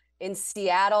now in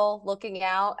Seattle, looking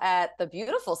out at the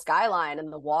beautiful skyline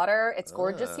and the water. It's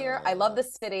gorgeous here. I love the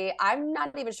city. I'm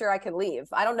not even sure I can leave.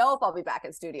 I don't know if I'll be back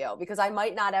in studio because I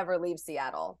might not ever leave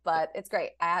Seattle, but it's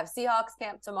great. I have Seahawks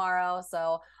camp tomorrow,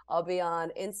 so I'll be on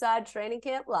Inside Training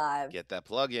Camp Live. Get that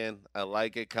plug in. I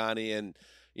like it, Connie. And,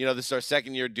 you know, this is our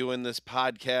second year doing this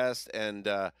podcast. And,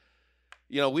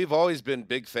 you know, we've always been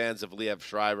big fans of Liev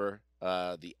Schreiber,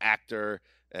 the actor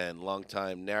and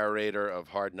longtime narrator of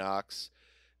Hard Knocks.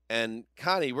 And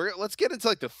Connie, let's get into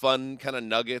like the fun kind of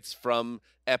nuggets from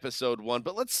episode 1,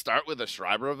 but let's start with the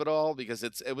Schreiber of it all because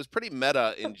it was pretty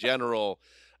meta in general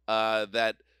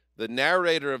that the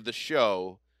narrator of the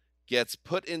show gets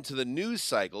put into the news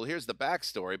cycle. Here's the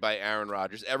backstory by Aaron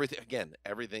Rodgers.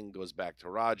 Everything goes back to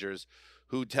Rodgers,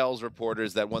 who tells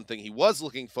reporters that one thing he was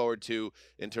looking forward to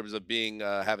in terms of being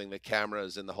having the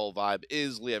cameras and the whole vibe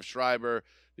is Liev Schreiber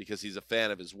because he's a fan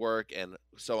of his work and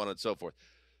so on and so forth.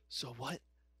 So what?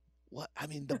 I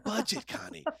mean, the budget,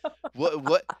 Connie.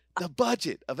 What the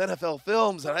budget of NFL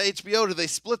Films on HBO? Do they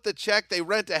split the check? They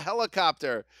rent a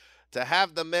helicopter to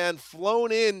have the man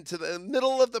flown in to the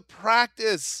middle of the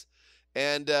practice,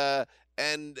 and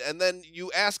then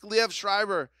you ask Liev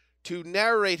Schreiber to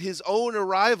narrate his own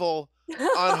arrival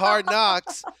on Hard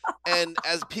Knocks. And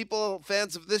as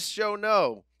fans of this show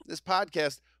know, this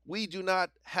podcast, we do not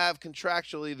have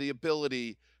contractually the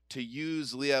ability to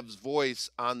use Liev's voice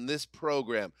on this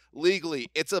program. Legally,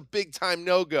 it's a big-time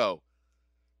no-go.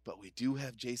 But we do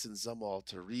have Jason Zumwalt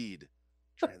to read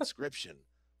transcription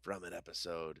from an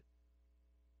episode.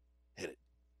 Hit it.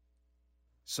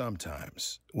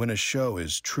 Sometimes, when a show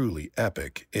is truly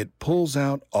epic, it pulls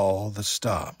out all the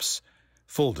stops.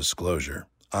 Full disclosure,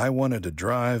 I wanted to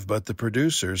drive, but the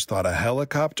producers thought a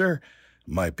helicopter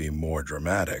might be more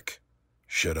dramatic.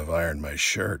 Should have ironed my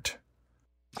shirt.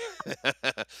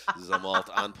 Zumwalt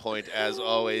on point as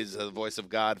always, the voice of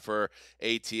God for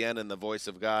ATN and the voice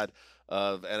of God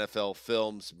of NFL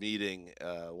Films meeting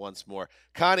once more.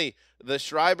 Connie, the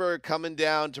Schreiber coming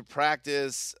down to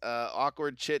practice,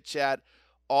 awkward chit chat,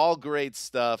 all great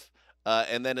stuff.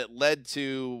 And then it led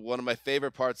to one of my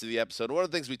favorite parts of the episode. One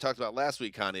of the things we talked about last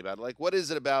week, Connie, about like what is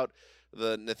it about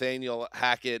the Nathaniel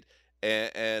Hackett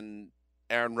and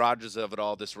Aaron Rodgers of it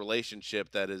all, this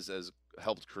relationship that has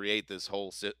helped create this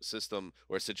whole system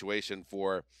or situation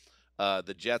for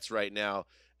the Jets right now.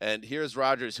 And here's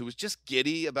Rodgers, who was just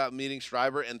giddy about meeting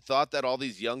Schreiber and thought that all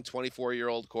these young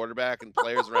 24-year-old quarterback and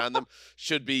players around them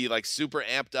should be like super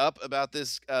amped up about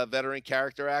this veteran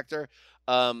character actor.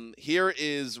 Here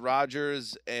is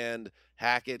Rodgers and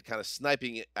Hackett kind of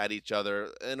sniping at each other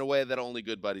in a way that only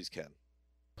good buddies can.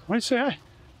 Why don't you say hi?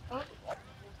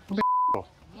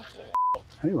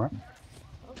 There you are.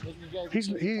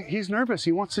 He's nervous.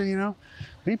 He wants to,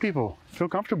 meet people, feel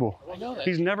comfortable. I know that.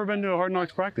 He's never been to a Hard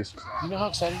Knocks practice. You know how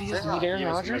excited he is to meet Aaron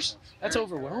Rodgers? That's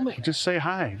overwhelming. Just say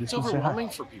hi. It's overwhelming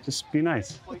for people. Just be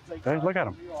nice. Hey, look at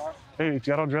him. Hey, you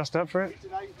got all dressed up for it?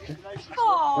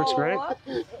 Aww. Looks great.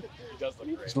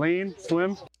 He's lean,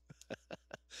 slim.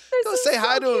 Go say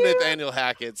hi to him, Nathaniel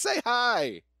Hackett. Say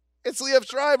hi. It's Liev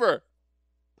Schreiber.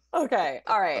 Okay.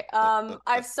 All right. I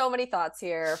have so many thoughts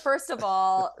here. First of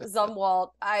all,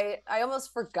 Zumwalt, I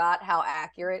almost forgot how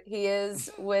accurate he is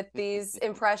with these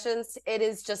impressions. It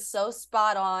is just so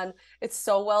spot on. It's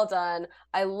so well done.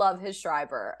 I love his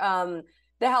Schreiber.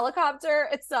 The helicopter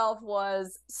itself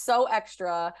was so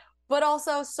extra, but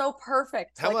also so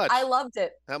perfect. How much? I loved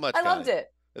it. How much? I loved it.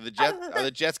 Are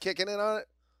the Jets kicking in on it?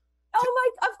 Oh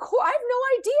my! Of course, I have no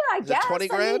idea. I guess 20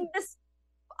 grand.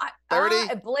 I mean,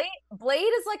 30? Blade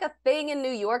is like a thing in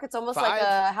New York. It's almost like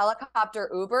a helicopter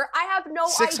Uber. I have no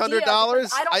 $600? idea.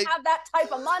 I don't have that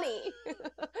type of money.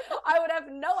 I would have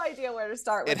no idea where to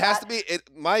start with It has to be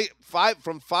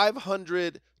from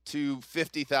 500 to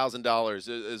 $50,000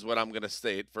 is what I'm going to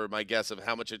state for my guess of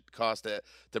how much it cost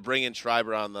to bring in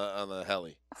Schreiber on the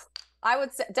heli. I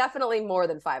would say definitely more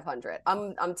than 500.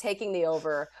 I'm taking the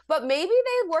over, but maybe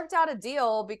they worked out a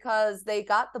deal because they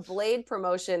got the Blade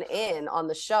promotion in on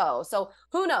the show. So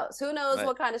who knows? Who knows Right.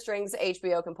 what kind of strings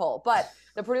HBO can pull? But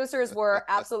the producers were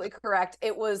absolutely correct.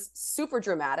 It was super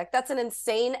dramatic. That's an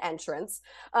insane entrance.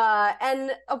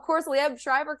 And of course, Liev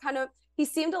Schreiber he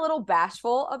seemed a little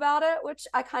bashful about it, which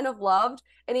I kind of loved.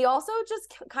 And he also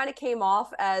just kind of came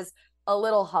off as a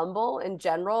little humble in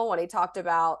general when he talked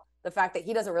about the fact that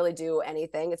he doesn't really do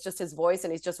anything. It's just his voice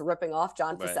and he's just ripping off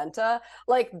John Right. Facenta.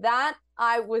 Like that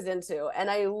I was into. And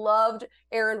I loved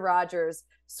Aaron Rodgers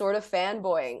sort of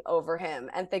fanboying over him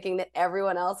and thinking that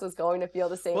everyone else was going to feel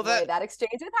the same way. That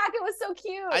exchange with Hackett was so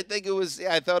cute.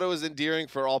 I thought it was endearing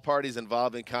for all parties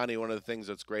involved. And Connie, one of the things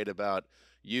that's great about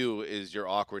you is your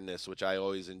awkwardness, which I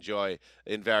always enjoy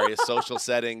in various social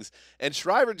settings. And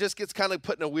Schreiber just gets kind of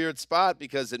put in a weird spot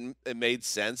because it made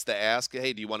sense to ask,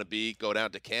 hey, do you want to go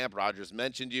down to camp? Rodgers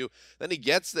mentioned you. Then he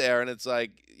gets there, and it's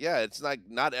like, yeah, it's like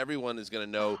not everyone is going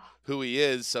to know who he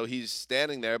is, so he's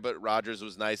standing there, but Rodgers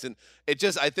was nice. And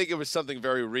I think it was something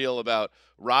very real about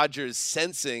Rodgers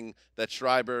sensing that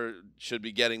Schreiber should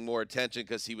be getting more attention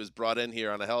because he was brought in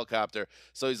here on a helicopter.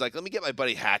 So he's like, let me get my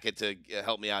buddy Hackett to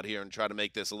help me out here and try to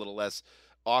make this a little less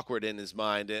awkward in his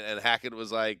mind. And Hackett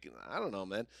was like, I don't know,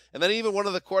 man. And then even one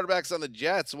of the quarterbacks on the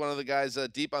Jets, one of the guys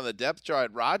deep on the depth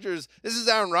chart, Rodgers, this is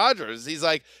Aaron Rodgers. He's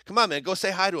like, come on, man, go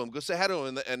say hi to him. Go say hi to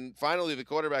him. And finally the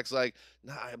quarterback's like,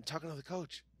 nah, I'm talking to the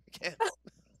coach. I can't.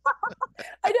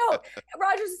 I know.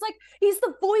 Rodgers is like, he's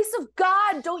the voice of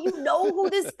God. Don't you know who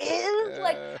this is?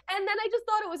 Like, and then I just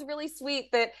thought it was really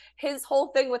sweet that his whole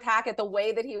thing with Hackett, the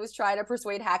way that he was trying to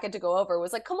persuade Hackett to go over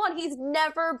was like, come on, he's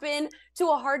never been to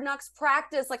a Hard Knocks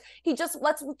practice. Like,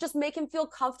 let's just make him feel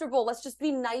comfortable. Let's just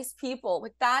be nice people.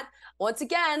 Like that, once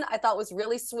again, I thought was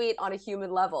really sweet on a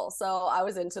human level. So I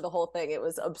was into the whole thing. It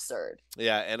was absurd.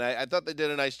 Yeah, and I thought they did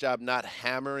a nice job not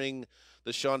hammering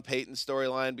the Sean Payton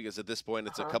storyline because at this point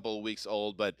it's a couple of weeks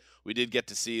old, but we did get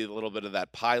to see a little bit of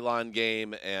that pylon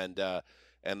game, and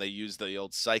they used the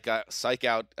old psych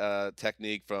out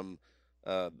technique from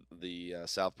the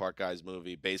South Park Guys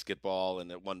movie, Basketball.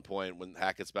 And at one point when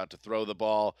Hackett's about to throw the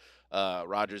ball,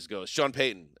 Rodgers goes, Sean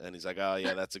Payton, and he's like, oh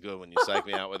yeah, that's a good one. You psych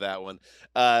me out with that one.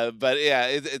 But yeah,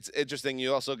 it's interesting.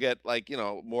 You also get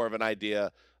more of an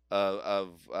idea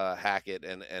of Hackett,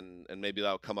 and maybe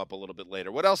that'll come up a little bit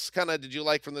later. What else kind of did you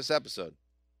like from this episode?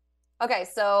 Okay,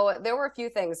 so there were a few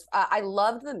things. I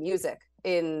loved the music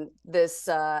in this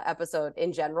episode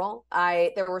in general.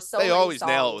 There were so many always songs.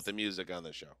 Nail it with the music on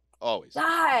the show. Always.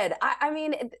 God, I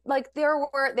mean, like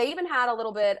they even had a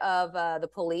little bit of the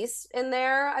Police in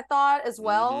there, I thought, as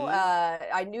well.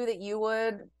 I knew that you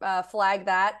would flag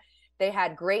that. They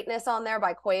had Greatness on there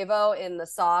by Quavo in the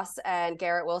Sauce and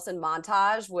Garrett Wilson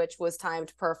montage, which was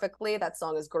timed perfectly. That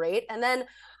song is great. And then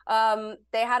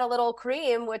they had a little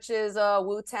Cream, which is a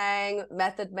Wu-Tang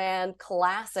Method Man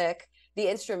classic, the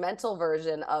instrumental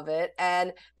version of it.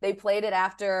 And they played it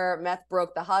after Meth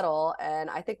broke the huddle. And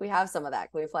I think we have some of that.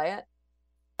 Can we play it?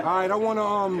 All right, I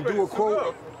want to do a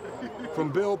quote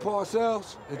from Bill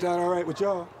Parcells. Is that all right with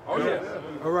y'all? Oh, yeah.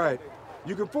 All right.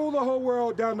 You can fool the whole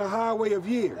world down the highway of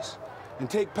years and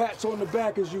take pats on the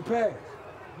back as you pass.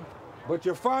 But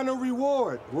your final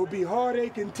reward will be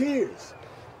heartache and tears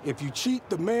if you cheat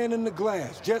the man in the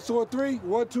glass. Jets on 3,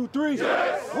 1, 2, 3.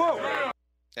 Yes. Whoa.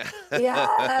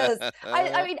 Yes.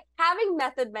 I mean, having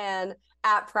Method Man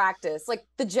at practice, like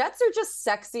the Jets are just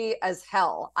sexy as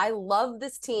hell. I love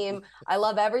this team. I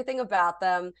love everything about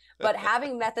them. But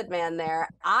having Method Man there,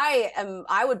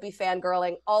 I would be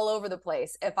fangirling all over the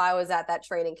place if I was at that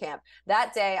training camp.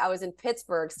 That day I was in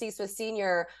Pittsburgh. Steve Smith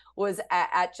Sr. was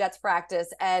at Jets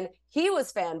practice, and he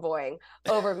was fanboying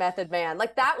over Method Man.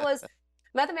 Like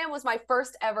Method Man was my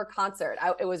first ever concert.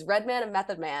 It was Redman and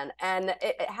Method Man, and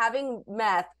having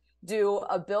Meth do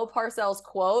a Bill Parcells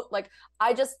quote, like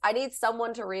I need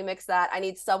someone to remix that. I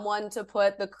need someone to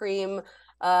put the Cream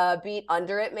beat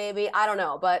under it, maybe. I don't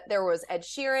know, but there was Ed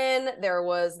Sheeran, there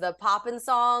was the Poppin'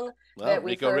 song that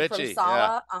we heard from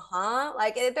Sala. Yeah.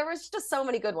 Like there was just so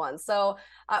many good ones. So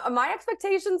my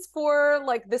expectations for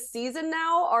like this season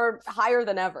now are higher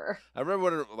than ever. I remember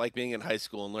what it was like being in high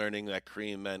school and learning that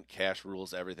Cream meant cash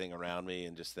rules everything around me,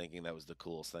 and just thinking that was the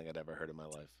coolest thing I'd ever heard in my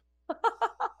life.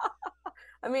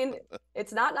 I mean,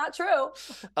 it's not true.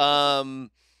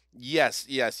 Yes.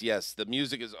 The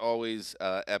music is always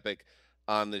epic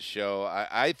on the show.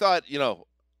 I thought,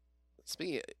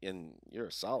 speaking, and you're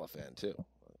a Sala fan too,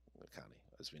 Connie,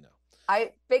 as we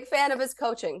know. Big fan of his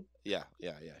coaching. Yeah,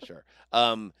 sure.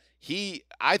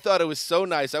 I thought it was so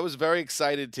nice. I was very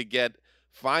excited to get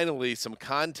finally some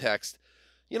context.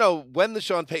 When the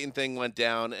Sean Payton thing went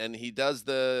down, and he does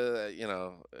the,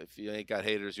 if you ain't got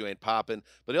haters, you ain't popping.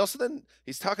 But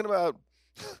he's talking about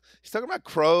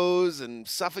crows and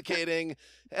suffocating,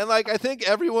 and I think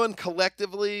everyone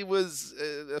collectively was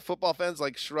football fans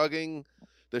shrugging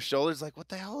their shoulders, what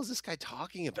the hell is this guy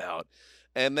talking about?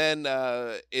 And then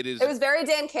it was very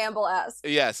Dan Campbell-esque.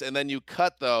 Yes, and then you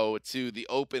cut though to the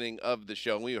opening of the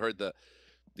show, and we heard the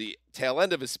tail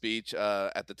end of his speech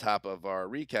at the top of our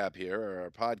recap here, or our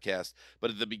podcast.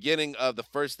 But at the beginning of the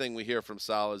first thing we hear from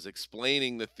Saleh is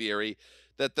explaining the theory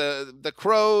that the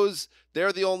crows,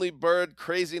 they're the only bird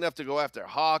crazy enough to go after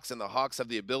hawks, and the hawks have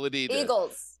the ability to...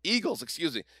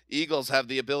 Eagles have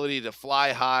the ability to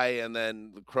fly high, and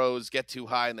then the crows get too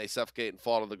high and they suffocate and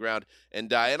fall to the ground and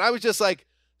die. And I was just like,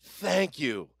 thank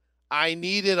you. I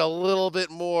needed a little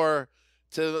bit more.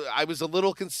 I was a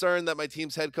little concerned that my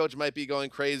team's head coach might be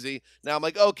going crazy. Now I'm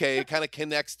like, okay, it kind of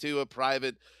connects to a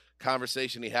private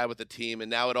conversation he had with the team, and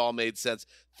now it all made sense.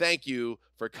 Thank you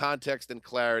for context and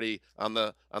clarity on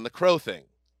the crow thing.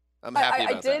 I'm happy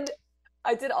about that.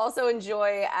 I did also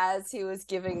enjoy, as he was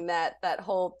giving that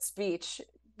whole speech,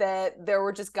 that there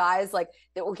were just guys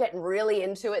that were getting really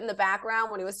into it in the background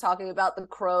when he was talking about the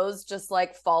crows just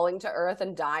falling to earth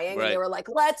and dying. Right. And they were like,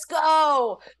 let's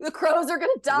go, the crows are gonna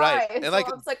die. Right. And so I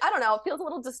was like, I don't know, it feels a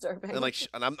little disturbing.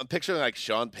 And I'm picturing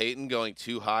Sean Payton going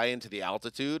too high into the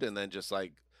altitude and then just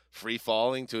free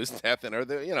falling to his death and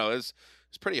earth. It's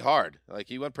pretty hard.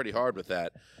 He went pretty hard with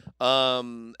that.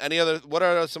 What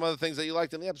are some other things that you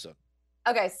liked in the episode?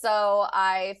 Okay, so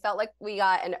I felt like we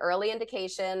got an early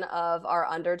indication of our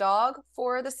underdog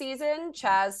for the season,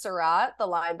 Chaz Surratt, the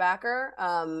linebacker.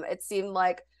 It seemed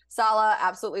like Saleh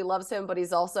absolutely loves him, but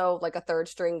he's also a third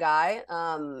string guy.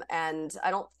 And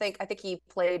I think he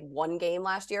played one game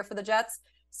last year for the Jets.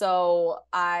 So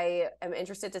I am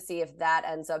interested to see if that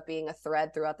ends up being a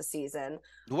thread throughout the season.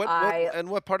 What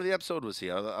part of the episode was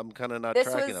he? I'm kind of not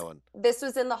tracking that one. This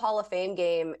was in the Hall of Fame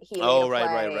game.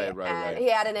 Right. He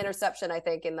had an interception, I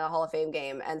think, in the Hall of Fame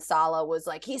game. And Saleh was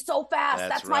like, he's so fast.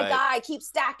 That's my guy. Keep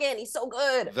stacking. He's so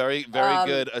good. Very, very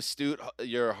good. Astute.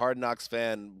 You're a Hard Knocks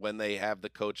fan. When they have the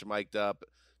coach mic'd up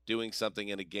doing something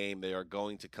in a game, they are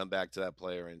going to come back to that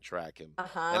player and track him.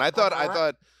 And I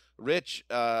thought Rich...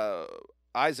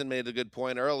 Eisen made a good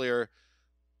point earlier.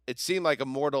 It seemed like a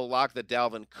mortal lock that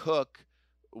Dalvin Cook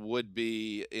would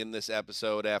be in this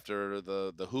episode after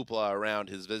the hoopla around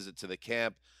his visit to the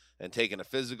camp and taking a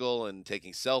physical and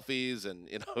taking selfies and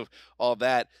all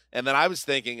that. And then I was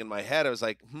thinking in my head, I was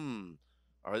like,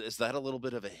 is that a little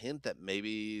bit of a hint that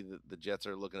maybe the Jets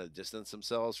are looking to distance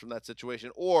themselves from that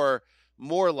situation? Or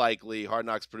more likely, Hard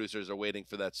Knocks producers are waiting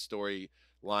for that story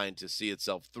line to see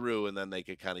itself through, and then they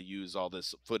could kind of use all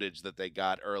this footage that they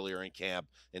got earlier in camp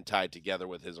and tied together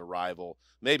with his arrival,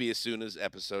 maybe as soon as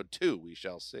episode 2. We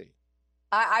shall see.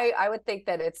 I would think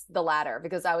that it's the latter,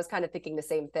 because I was kind of thinking the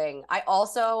same thing. I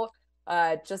also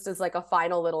just as a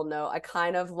final little note, I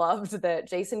kind of loved that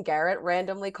Jason Garrett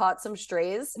randomly caught some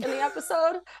strays in the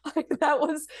episode. That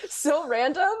was so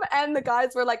random, and the guys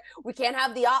were like, we can't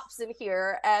have the ops in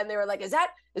here, and they were like, is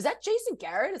that Jason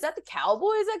Garrett? Is that the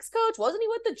Cowboys ex-coach? Wasn't he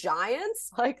with the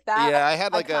Giants? That. Yeah, I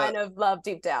had kind of love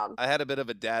deep down. I had a bit of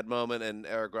a dad moment, and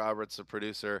Eric Roberts, the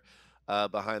producer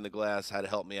behind the glass, had to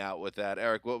help me out with that.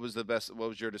 Eric, what was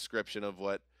your description of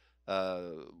what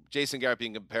Jason Garrett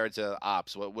being compared to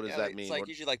ops? What does that mean? It's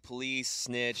usually police,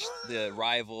 snitch, the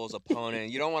rivals,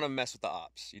 opponent. You don't want to mess with the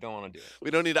ops. You don't want to do it.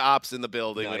 We don't need ops in the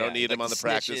building. No, we don't need them on the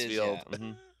practice field. Yeah.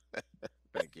 Mm-hmm.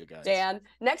 Thank you, guys. Dan,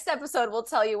 next episode we'll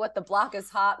tell you what the block is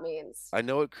hot means. I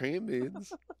know what cream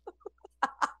means.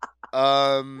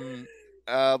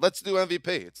 Let's do MVP.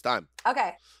 It's time.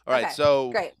 Okay. All right. Okay.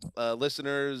 So, great.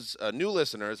 Listeners, new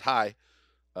listeners, hi.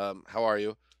 How are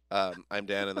you? I'm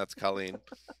Dan, and that's Colleen.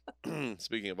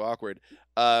 Speaking of awkward,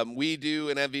 we do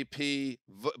an MVP,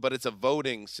 but it's a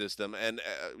voting system, and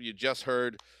you just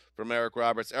heard from Eric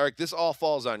Roberts. Eric, this all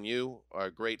falls on you. Our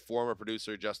great former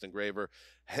producer, Justin Graver,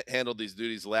 handled these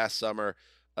duties last summer.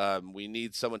 We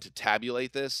need someone to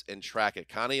tabulate this and track it.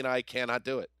 Connie and I cannot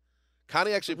do it.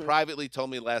 Connie actually privately told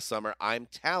me last summer, I'm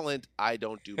talent, I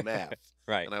don't do math.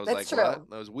 Right. And I was That's like, true. what?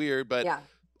 That was weird, but Yeah,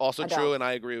 also I true, don't. and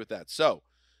I agree with that. So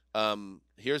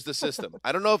here's the system.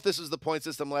 I don't know if this was the point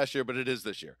system last year, but it is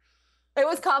this year. It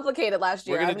was complicated last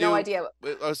year. I have no idea.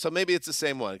 So maybe it's the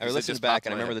same one. I listened back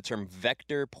and I remember the term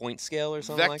vector point scale or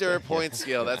something Vector like that. point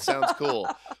scale. That sounds cool.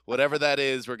 Whatever that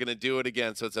is, we're going to do it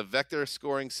again. So it's a vector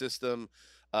scoring system.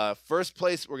 First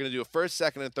place, we're going to do a first,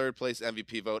 second, and third place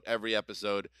MVP vote every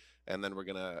episode. and then we're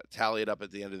going to tally it up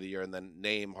at the end of the year and then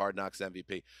name Hard Knocks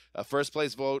MVP. First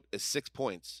place vote is 6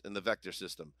 points in the vector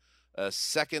system.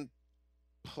 Second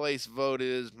place vote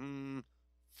is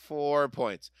 4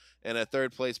 points, and a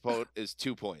third place vote is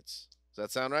 2 points. Does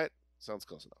that sound right? Sounds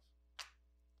close enough.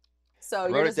 So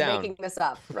you're just making this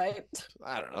up, right?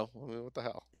 I don't know. I mean, what the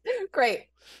hell? Great.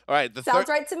 All right. Sounds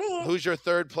right to me. Who's your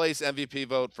third place MVP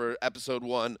vote for episode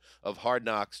 1 of Hard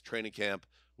Knocks training camp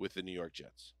with the New York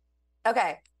Jets?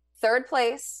 Okay. Third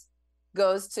place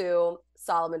goes to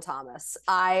Solomon Thomas.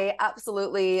 I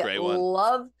absolutely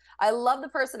love the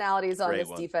personalities on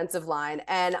this defensive line.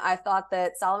 And I thought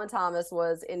that Solomon Thomas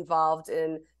was involved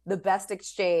in the best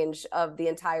exchange of the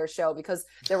entire show because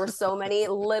there were so many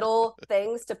little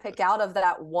things to pick out of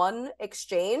that one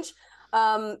exchange.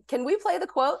 Can we play the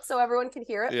quote so everyone can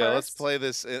hear it? Yeah, first? Let's play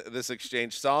this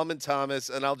exchange. Solomon Thomas,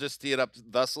 and I'll just tee it up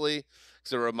thusly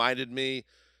because it reminded me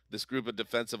this group of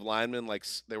defensive linemen, like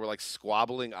they were like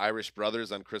squabbling Irish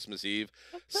brothers on Christmas Eve.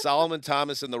 Solomon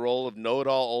Thomas in the role of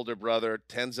know-it-all older brother.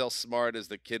 Tenzel Smart is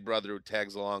the kid brother who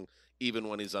tags along even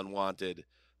when he's unwanted.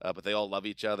 But they all love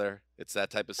each other. It's that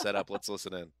type of setup. Let's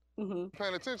listen in.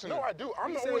 Paying attention. No, I do.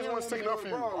 I'm always the one sticking up for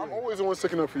you. I'm always the one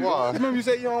sticking up for you. Why? Remember you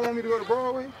said you don't want me to go to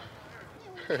Broadway?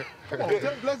 Come on,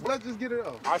 let's just get it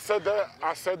up. I said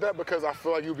that because I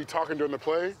feel like you'll be talking during the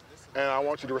play, and I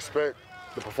want you to respect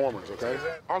the performers, okay?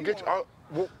 I'll get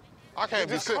you. I can't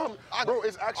be sick. Bro,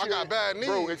 it's actually. I got bad knees.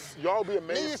 Bro, y'all be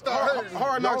amazed. Knees start hurting.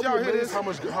 Hard Knocks, y'all hear this? How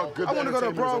good I want to go to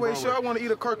a Broadway show. I want to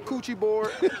eat a charcuterie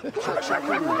board.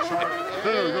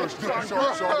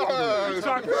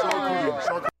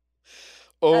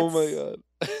 Oh my God.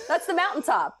 That's the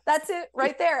mountaintop. That's it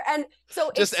right there. And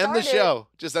so just end the show.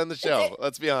 Just end the show.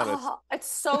 Let's be honest. It's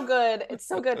so good. It's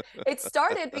so good. It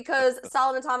started because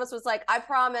Solomon Thomas was like, I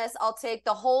promise I'll take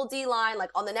the whole D line,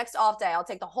 like on the next off day, I'll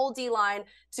take the whole D line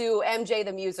to MJ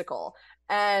the musical.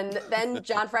 And then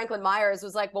John Franklin Myers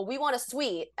was like, well, we want a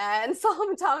suite. And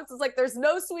Solomon Thomas was like, there's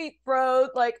no suite, bro.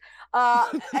 Like,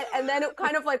 and then it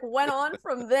kind of like went on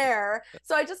from there.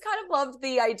 So I just kind of loved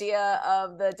the idea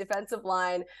of the defensive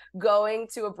line going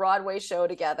to a Broadway show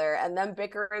together and then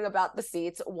bickering about the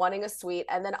seats, wanting a suite.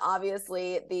 And then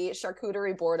obviously the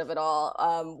charcuterie board of it all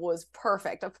was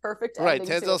perfect. A perfect ending. Right.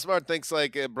 Tenzel Smart thinks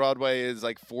like Broadway is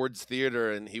like Ford's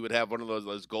Theater, and he would have one of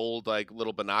those gold like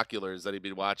little binoculars that he'd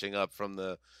be watching up from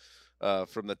the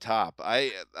top.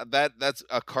 That's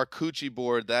a charcuterie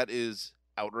board that is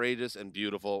outrageous and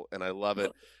beautiful, and I love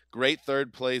it. Great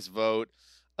third place vote.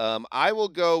 I will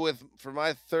go for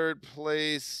my third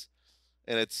place,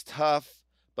 and it's tough,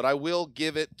 but I will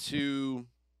give it to.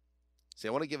 I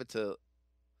want to give it to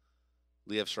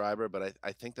Liev Schreiber, but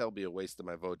I think that'll be a waste of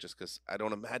my vote just because I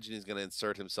don't imagine he's going to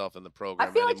insert himself in the program.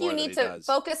 I feel like you need to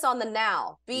focus on the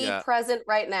now. Be present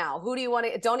right now. Who do you want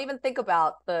to? Don't even think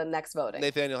about the next voting.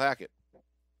 Nathaniel Hackett.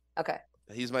 Okay.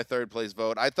 He's my third place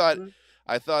vote. I thought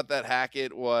that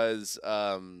Hackett was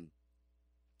kind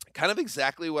of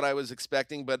exactly what I was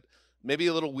expecting, but maybe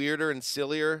a little weirder and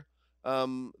sillier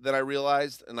than I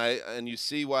realized. And you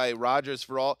see why Rodgers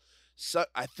for all. So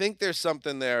I think there's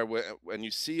something there when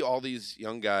you see all these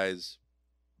young guys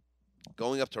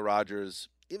going up to Rodgers,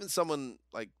 even someone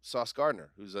like Sauce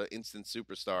Gardner, who's an instant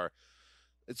superstar.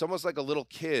 It's almost like a little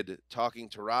kid talking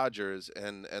to Rodgers,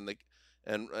 and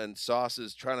Sauce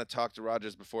is trying to talk to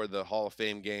Rodgers before the Hall of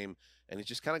Fame game, and he's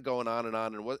just kind of going on,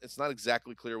 and it's not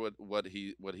exactly clear what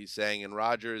he's saying. And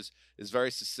Rodgers is very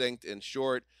succinct and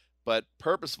short, but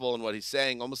purposeful in what he's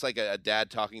saying, almost like a dad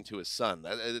talking to his son.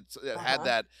 It had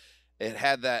that. It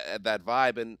had that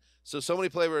vibe, and so many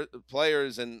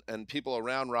players and people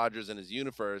around Rodgers in his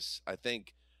universe, I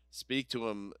think, speak to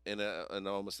him in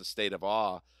almost a state of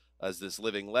awe as this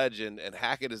living legend. And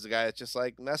Hackett is a guy that's just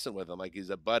like messing with him, like he's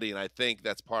a buddy. And I think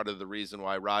that's part of the reason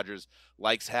why Rodgers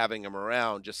likes having him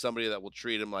around, just somebody that will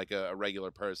treat him like a regular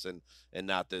person and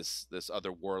not this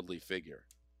otherworldly figure.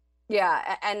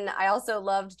 Yeah, and I also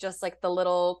loved just like the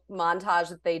little montage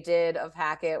that they did of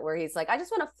Hackett where he's like, I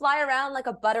just want to fly around like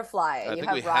a butterfly. And I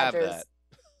think we have that.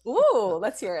 Ooh,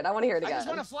 let's hear it. I want to hear it again. I just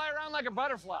want to fly around like a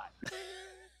butterfly.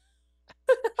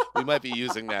 We might be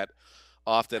using that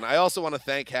often. I also want to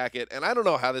thank Hackett, and I don't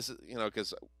know how this is,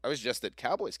 because I was just at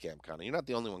Cowboys camp, Connie. You're not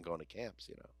the only one going to camps,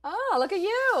 Oh, look at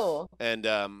you. And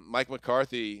Mike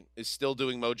McCarthy is still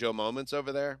doing Mojo Moments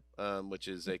over there, which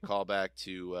is a callback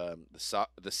to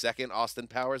the second Austin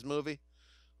Powers movie,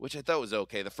 which I thought was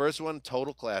okay. The first one,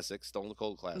 total classic, Stone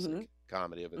Cold classic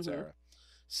comedy of its era.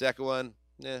 Second one,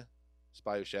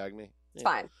 Spy Who Shagged Me. It's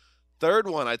fine. Third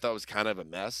one, I thought was kind of a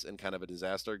mess and kind of a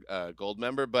disaster.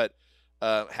 Goldmember, but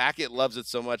Hackett loves it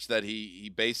so much that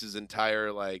he bases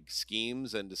entire like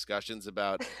schemes and discussions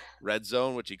about Red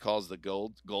Zone, which he calls the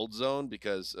Gold Zone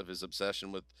because of his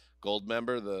obsession with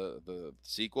Goldmember, the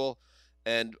sequel.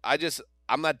 And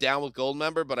I'm not down with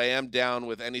Goldmember, but I am down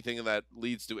with anything that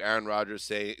leads to Aaron Rodgers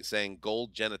saying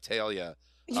gold genitalia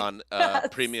on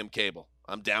premium cable.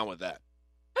 I'm down with that.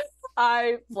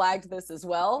 I flagged this as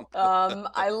well.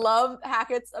 I love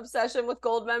Hackett's obsession with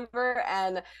Goldmember,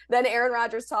 and then Aaron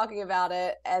Rodgers talking about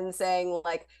it and saying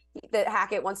like that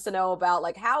Hackett wants to know about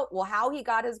like how he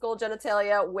got his gold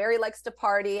genitalia, where he likes to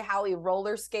party, how he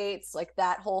roller skates, like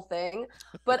that whole thing.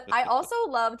 But I also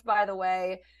loved, by the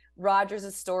way,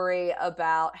 Rodgers' story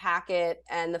about Hackett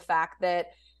and the fact that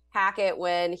Hackett,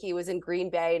 when he was in Green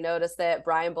Bay, noticed that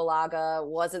Brian Bulaga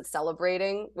wasn't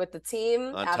celebrating with the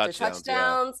team after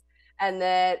touchdowns. Yeah. And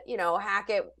that,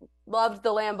 Hackett loved the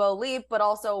Lambeau Leap, but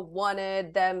also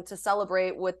wanted them to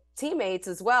celebrate with teammates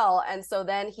as well. And so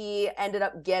then he ended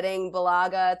up getting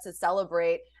Bulaga to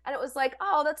celebrate. And it was like,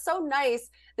 oh, that's so nice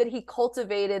that he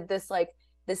cultivated this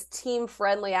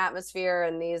team-friendly atmosphere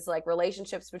and these like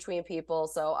relationships between people.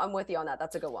 So I'm with you on that.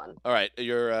 That's a good one. All right.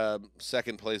 Your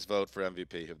second place vote for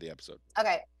MVP of the episode.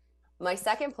 Okay. My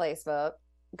second place vote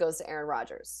goes to Aaron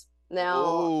Rodgers. Now,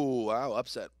 oh wow,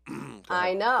 upset.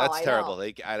 I know that's terrible. Know.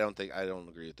 I don't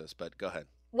agree with this, but go ahead.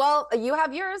 Well, you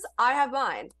have yours, I have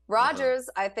mine. Rodgers,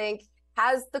 I think,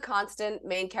 has the constant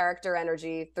main character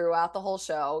energy throughout the whole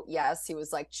show. Yes, he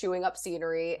was like chewing up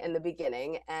scenery in the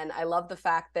beginning, and I love the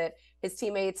fact that his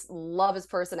teammates love his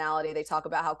personality. They talk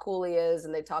about how cool he is,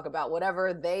 and they talk about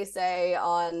whatever they say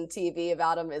on TV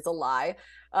about him is a lie.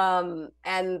 And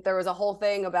there was a whole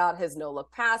thing about his no-look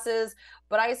passes,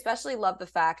 but I especially love the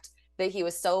fact that he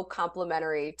was so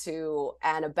complimentary to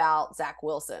and about Zach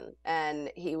Wilson.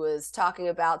 And he was talking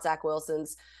about Zach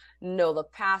Wilson's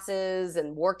no-look passes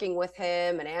and working with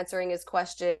him and answering his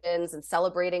questions and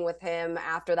celebrating with him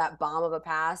after that bomb of a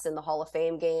pass in the Hall of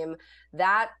Fame game.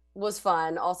 That was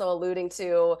fun. Also alluding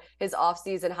to his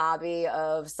off-season hobby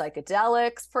of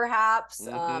psychedelics, perhaps.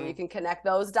 Mm-hmm. You can connect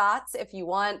those dots if you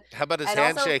want. How about his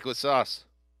handshake with Sauce?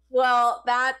 Well,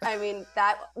 that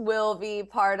will be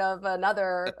part of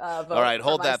another vote. All right,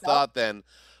 hold that myself. thought then.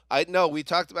 I know we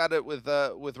talked about it with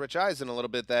Rich Eisen a little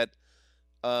bit that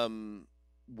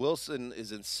Wilson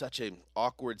is in such an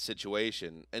awkward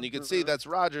situation, and you can see that's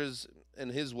Rodgers in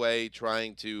his way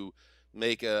trying to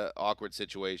make a awkward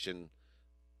situation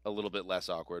a little bit less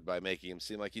awkward by making him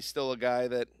seem like he's still a guy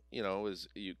that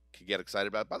you could get excited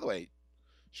about. By the way,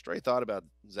 stray thought about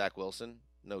Zach Wilson.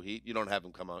 No heat. You don't have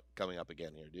him coming up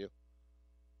again here, do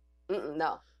you?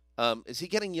 No. Is he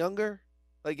getting younger?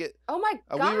 Oh my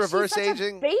gosh! Are we reverse he's such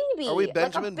aging? A baby. Are we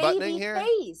Benjamin like a baby Buttoning here?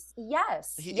 Face.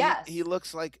 Yes. Yes.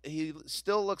 He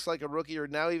still looks like a rookie, or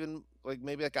now even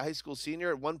maybe like a high school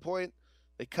senior. At one point,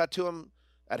 they cut to him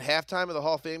at halftime of the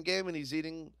Hall of Fame game, and he's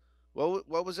eating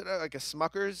what was it, like a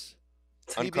Smucker's?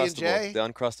 Uncrustables. The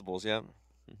Uncrustables, yeah.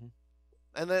 Mm-hmm.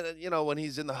 And then when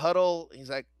he's in the huddle,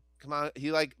 he's like, come on.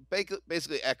 He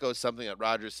basically echoes something that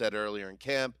Rodgers said earlier in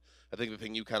camp. I think the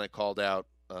thing you kind of called out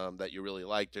that you really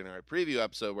liked in our preview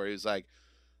episode, where he was like,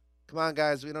 come on,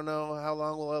 guys, we don't know how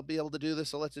long we'll be able to do this,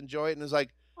 so let's enjoy it. And it's like,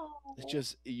 it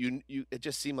just it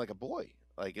just seemed like a boy.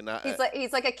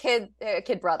 He's like a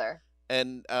kid brother.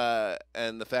 And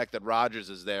the fact that Rodgers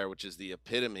is there, which is the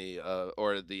epitome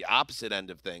or the opposite end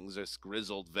of things, this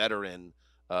grizzled veteran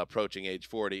approaching age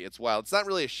 40. It's wild. It's not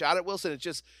really a shot at Wilson.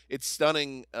 It's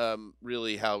stunning,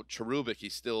 really, how cherubic he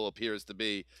still appears to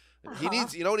be. He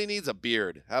needs, what he needs? A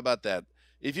beard. How about that?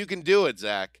 If you can do it,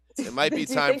 Zach, it might be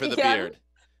time for the beard.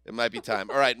 It might be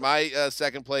time. All right, my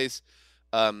second place.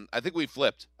 I think we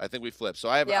flipped. So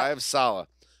I have Saleh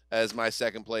as my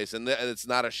second place, and it's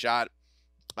not a shot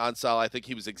on Saleh. I think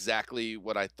he was exactly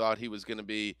what I thought he was going to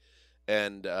be,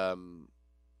 and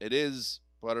it is,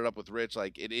 brought it up with Rich,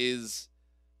 there's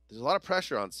a lot of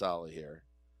pressure on Saleh here.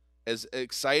 As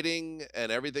exciting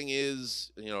and everything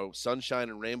is, sunshine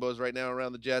and rainbows right now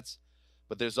around the Jets,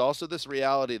 but there's also this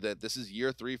reality that this is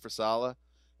year 3 for Saleh,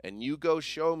 and you go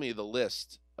show me the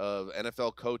list of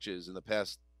NFL coaches in the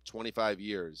past 25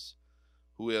 years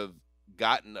who have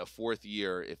gotten a 4th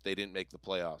year if they didn't make the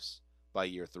playoffs by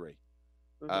year 3.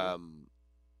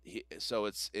 Mm-hmm. So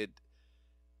it's in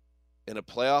a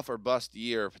playoff or bust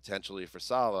year potentially for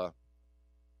Saleh.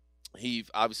 He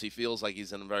obviously feels like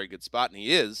he's in a very good spot, and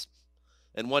he is.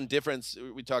 And one difference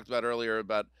we talked about earlier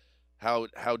about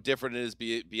how different it is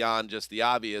beyond just the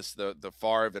obvious, the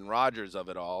Favre and Rodgers of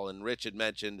it all. And Rich had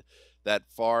mentioned that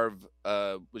Favre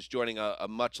was joining a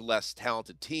much less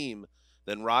talented team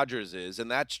than Rodgers is, and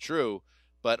that's true.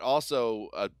 But also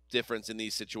a difference in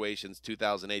these situations,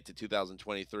 2008 to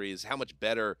 2023, is how much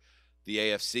better the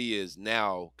AFC is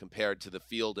now compared to the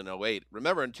field in 08.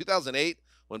 Remember, in 2008,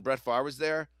 when Brett Favre was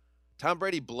there, Tom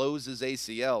Brady blows his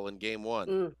ACL in game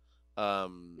 1.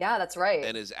 Yeah, that's right.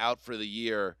 And is out for the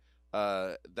year.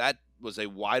 That was a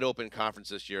wide open conference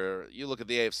this year. You look at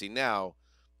the AFC now,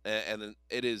 and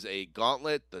it is a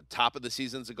gauntlet. The top of the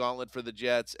season's a gauntlet for the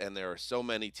Jets, and there are so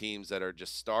many teams that are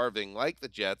just starving, like the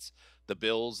Jets, the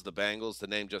Bills, the Bengals, to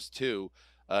name just two.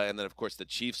 And then, of course, the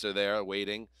Chiefs are there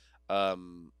waiting.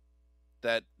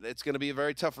 That it's going to be a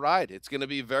very tough ride. It's going to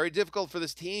be very difficult for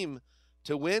this team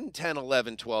to win 10,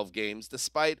 11, 12 games,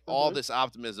 despite all this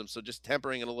optimism. So just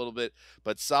tempering it a little bit.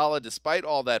 But Saleh, despite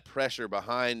all that pressure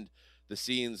behind the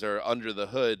scenes or under the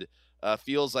hood,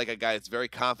 feels like a guy that's very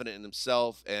confident in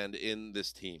himself and in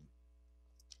this team.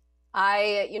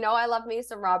 I love me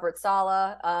some Robert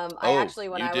Saleh. I actually,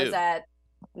 when I was at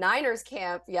Niners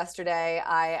camp yesterday,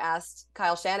 I asked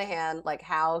Kyle Shanahan like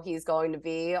how he's going to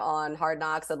be on Hard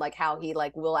Knocks and like how he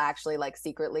like will actually like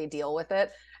secretly deal with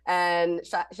it. And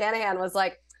Shanahan was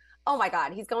like, oh my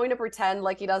God, he's going to pretend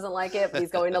like he doesn't like it, but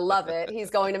he's going to love it. He's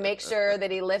going to make sure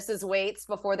that he lifts his weights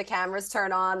before the cameras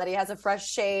turn on, that he has a fresh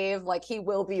shave, like he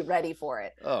will be ready for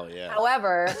it. Oh yeah.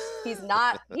 However, he's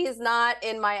not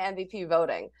in my MVP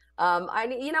voting. I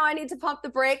need to pump the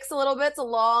brakes a little bit. It's a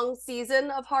long season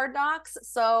of Hard Knocks.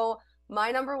 So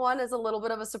my number one is a little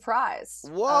bit of a surprise.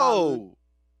 Whoa.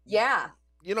 Yeah.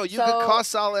 You could cost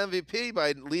Saleh MVP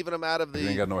by leaving him out of the... You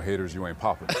ain't got no haters, you ain't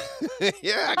popping.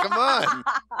 Yeah, come on.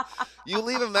 You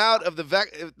leave him out of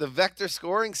the vector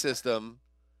scoring system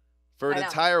for an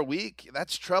entire week.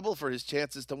 That's trouble for his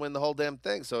chances to win the whole damn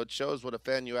thing. So it shows what a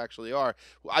fan you actually are.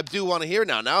 I do want to hear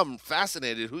now. Now I'm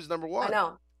fascinated. Who's number one? I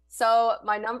know. So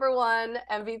my number one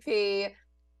MVP,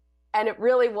 and it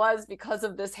really was because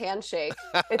of this handshake.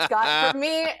 For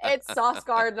me, it's Sauce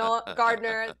Gardner.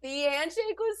 The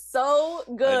handshake was so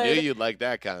good. I knew you'd like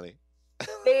that, Connie.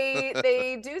 They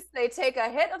take a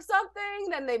hit of something,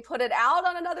 then they put it out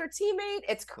on another teammate.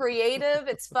 It's creative.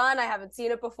 It's fun. I haven't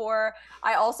seen it before.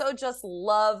 I also just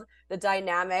love the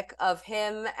dynamic of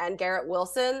him and Garrett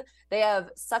Wilson. They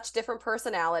have such different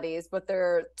personalities, but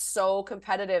they're so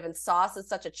competitive, and Sauce is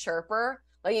such a chirper.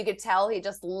 Like you could tell he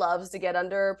just loves to get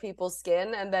under people's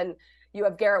skin. And then you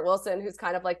have Garrett Wilson, who's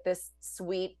kind of like this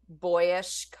sweet,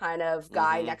 boyish kind of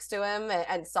guy next to him.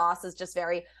 And Sauce is just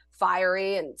very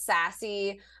fiery and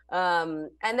sassy. And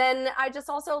then I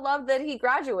just also love that he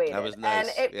graduated. That was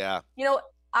nice.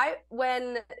 And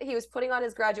when he was putting on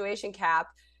his graduation cap,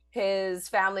 his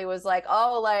family was like,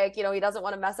 he doesn't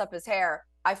want to mess up his hair.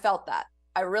 I felt that.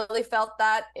 I really felt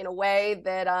that in a way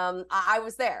that I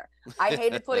was there. I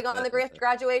hated putting on the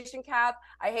graduation cap.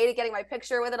 I hated getting my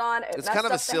picture with it on. It's kind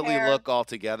of a silly look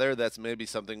altogether. That's maybe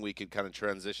something we could kind of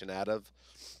transition out of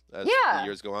as the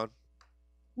years go on.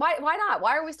 Why not?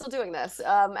 Why are we still doing this?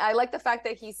 I like the fact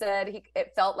that he said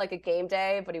it felt like a game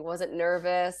day, but he wasn't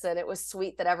nervous, and it was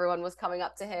sweet that everyone was coming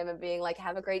up to him and being like,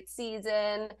 "Have a great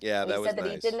season." Yeah, and that was nice. He said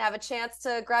that he didn't have a chance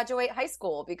to graduate high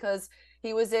school because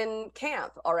he was in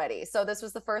camp already. So this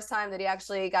was the first time that he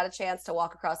actually got a chance to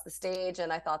walk across the stage,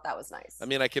 and I thought that was nice. I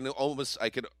mean, I could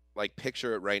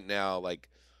picture it right now, like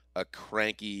a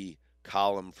cranky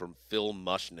column from Phil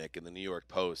Mushnick in the New York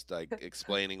Post, like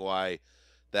explaining why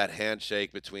that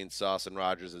handshake between Sauce and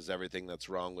Rodgers is everything that's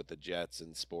wrong with the Jets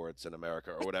and sports in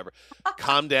America or whatever.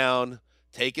 Calm down,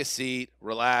 take a seat,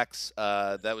 relax.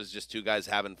 That was just two guys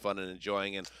having fun and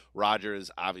enjoying. And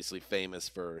Rodgers, obviously famous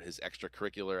for his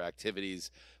extracurricular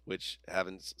activities, which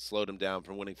haven't slowed him down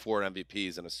from winning 4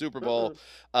 MVPs and a Super Bowl.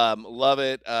 Love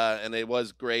it. And it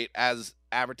was great. As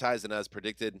advertised and as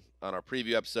predicted on our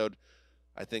preview episode,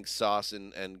 I think Sauce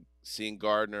and seeing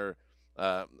Gardner –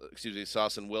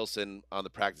 Sauce and Wilson on the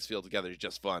practice field together is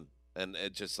just fun. And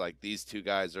it's just like these two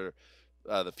guys are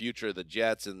the future of the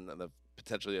Jets and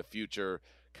potentially a future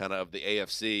kind of the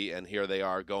AFC, and here they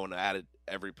are going at it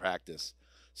every practice.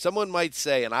 Someone might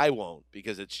say, and I won't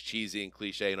because it's cheesy and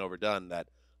cliche and overdone, that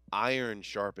iron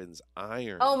sharpens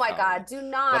iron. Oh my God, do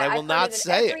not. But I will not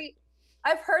say it.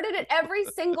 I've heard it at every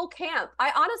single camp.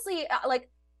 I honestly,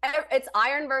 it's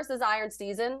iron versus iron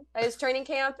season is training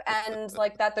camp, and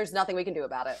like that, there's nothing we can do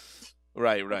about it.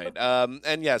 Right.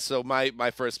 And yeah, so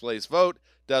my first place vote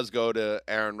does go to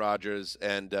Aaron Rodgers,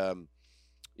 and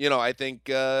I think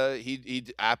he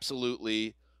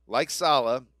absolutely, like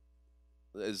Saleh,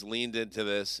 has leaned into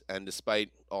this, and despite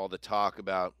all the talk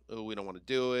about we don't want to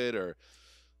do it or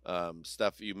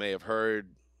stuff you may have heard,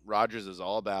 Rodgers is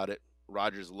all about it.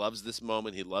 Rodgers loves this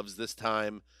moment. He loves this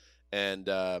time, and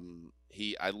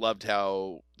I loved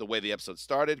how the way the episode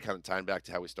started, kind of tying back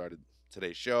to how we started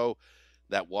today's show.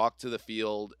 that walk to the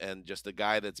field, and just a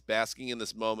guy that's basking in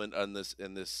this moment in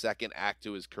this second act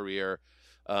to his career.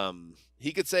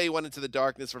 He could say he went into the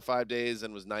darkness for 5 days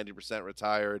and was 90%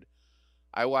 retired.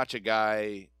 I watch a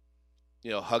guy,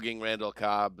 hugging Randall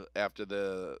Cobb after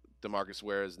the DeMarcus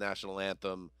Ware's national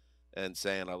anthem and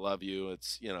saying, "I love you."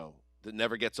 It's, that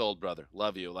never gets old, brother.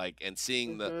 Love you. And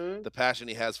seeing the passion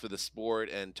he has for the sport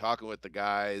and talking with the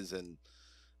guys and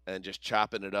just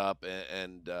chopping it up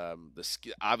and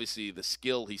obviously the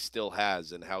skill he still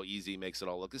has and how easy he makes it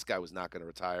all look. This guy was not going to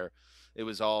retire. It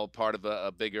was all part of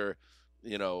a bigger,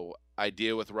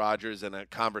 idea with Rodgers and a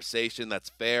conversation that's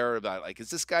fair about, is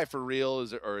this guy for real?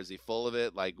 Or is he full of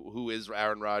it? Who is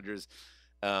Aaron Rodgers?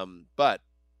 But,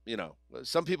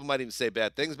 some people might even say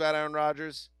bad things about Aaron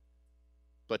Rodgers.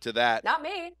 But to that, not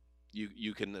me.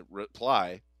 You can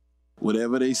reply,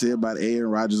 whatever they say about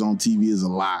Aaron Rodgers on TV is a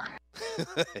lie.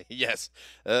 Yes,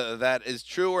 that is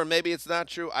true, or maybe it's not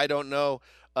true. I don't know.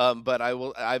 But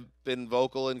I've been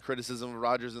vocal in criticism of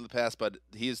Rodgers in the past, but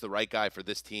he is the right guy for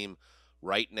this team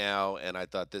right now. And I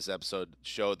thought this episode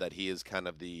showed that he is kind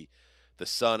of the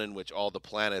sun in which all the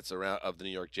planets around of the New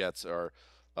York Jets are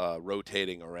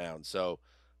rotating around. So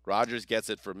Rodgers gets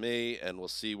it from me, and we'll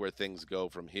see where things go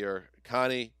from here.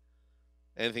 Connie,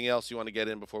 anything else you want to get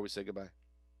in before we say goodbye?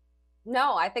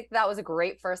 No, I think that was a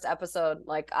great first episode.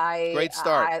 Great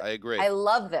start. I agree. I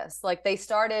love this. They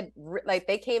started,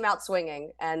 they came out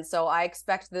swinging. And so I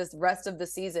expect this rest of the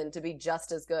season to be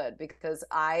just as good, because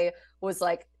I was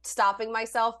stopping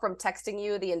myself from texting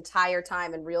you the entire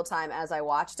time in real time as I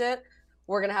watched it.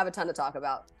 We're going to have a ton to talk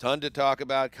about.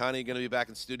 Connie going to be back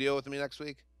in studio with me next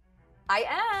week? I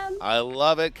am. I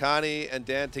love it. Connie and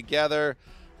Dan together.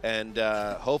 And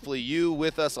hopefully you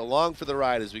with us along for the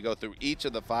ride as we go through each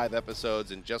of the 5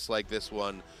 episodes. And just like this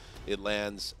one, it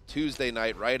lands Tuesday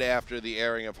night right after the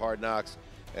airing of Hard Knocks.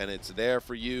 And it's there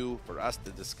for you, for us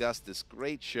to discuss this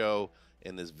great show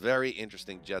and this very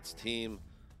interesting Jets team.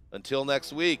 Until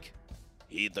next week,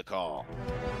 heed the call.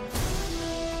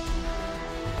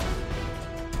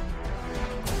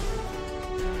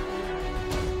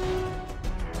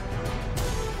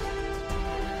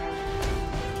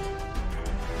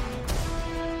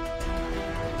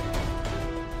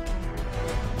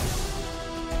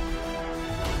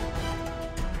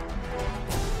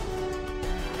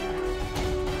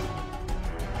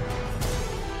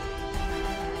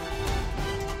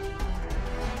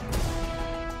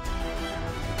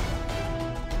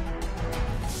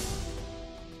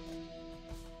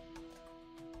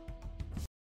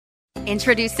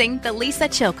 Introducing the Lisa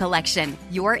Chill Collection,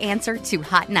 your answer to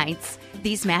hot nights.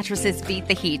 These mattresses beat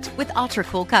the heat with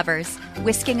ultra-cool covers,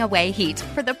 whisking away heat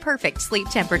for the perfect sleep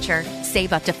temperature.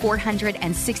 Save up to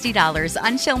 $460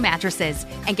 on Chill mattresses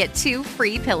and get 2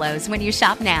 free pillows when you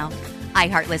shop now.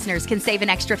 iHeart listeners can save an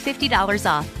extra $50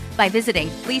 off by visiting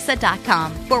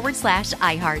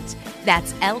leesa.com/iHeart.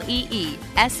 That's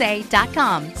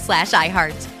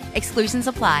LEESA.com/iHeart. Exclusions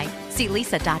apply. See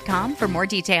leesa.com for more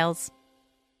details.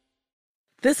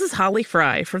 This is Holly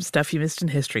Fry from Stuff You Missed in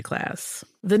History class.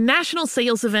 The national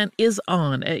sales event is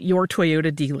on at your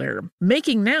Toyota dealer,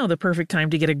 making now the perfect time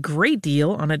to get a great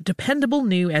deal on a dependable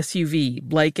new SUV,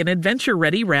 like an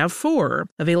adventure-ready RAV4.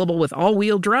 Available with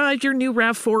all-wheel drive, your new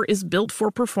RAV4 is built for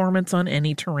performance on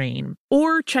any terrain.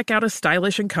 Or check out a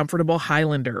stylish and comfortable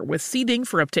Highlander with seating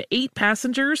for up to 8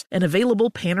 passengers and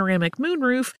available panoramic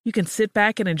moonroof. You can sit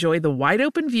back and enjoy the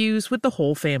wide-open views with the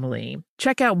whole family.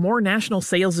 Check out more national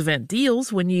sales event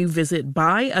deals when you visit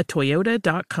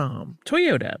buyatoyota.com.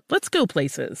 Toyota, let's go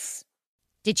places.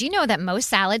 Did you know that most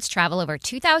salads travel over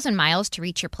 2,000 miles to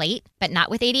reach your plate? But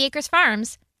not with 80 Acres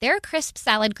Farms. Their crisp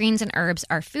salad greens and herbs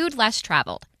are food less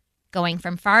traveled, going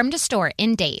from farm to store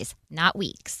in days, not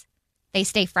weeks. They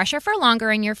stay fresher for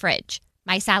longer in your fridge.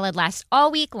 My salad lasts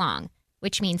all week long,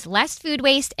 which means less food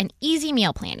waste and easy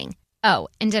meal planning. Oh,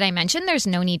 and did I mention there's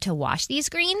no need to wash these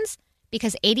greens?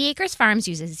 Because 80 Acres Farms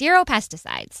uses 0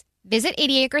 pesticides. Visit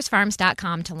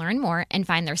 80acresfarms.com to learn more and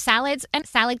find their salads and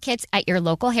salad kits at your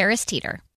local Harris Teeter.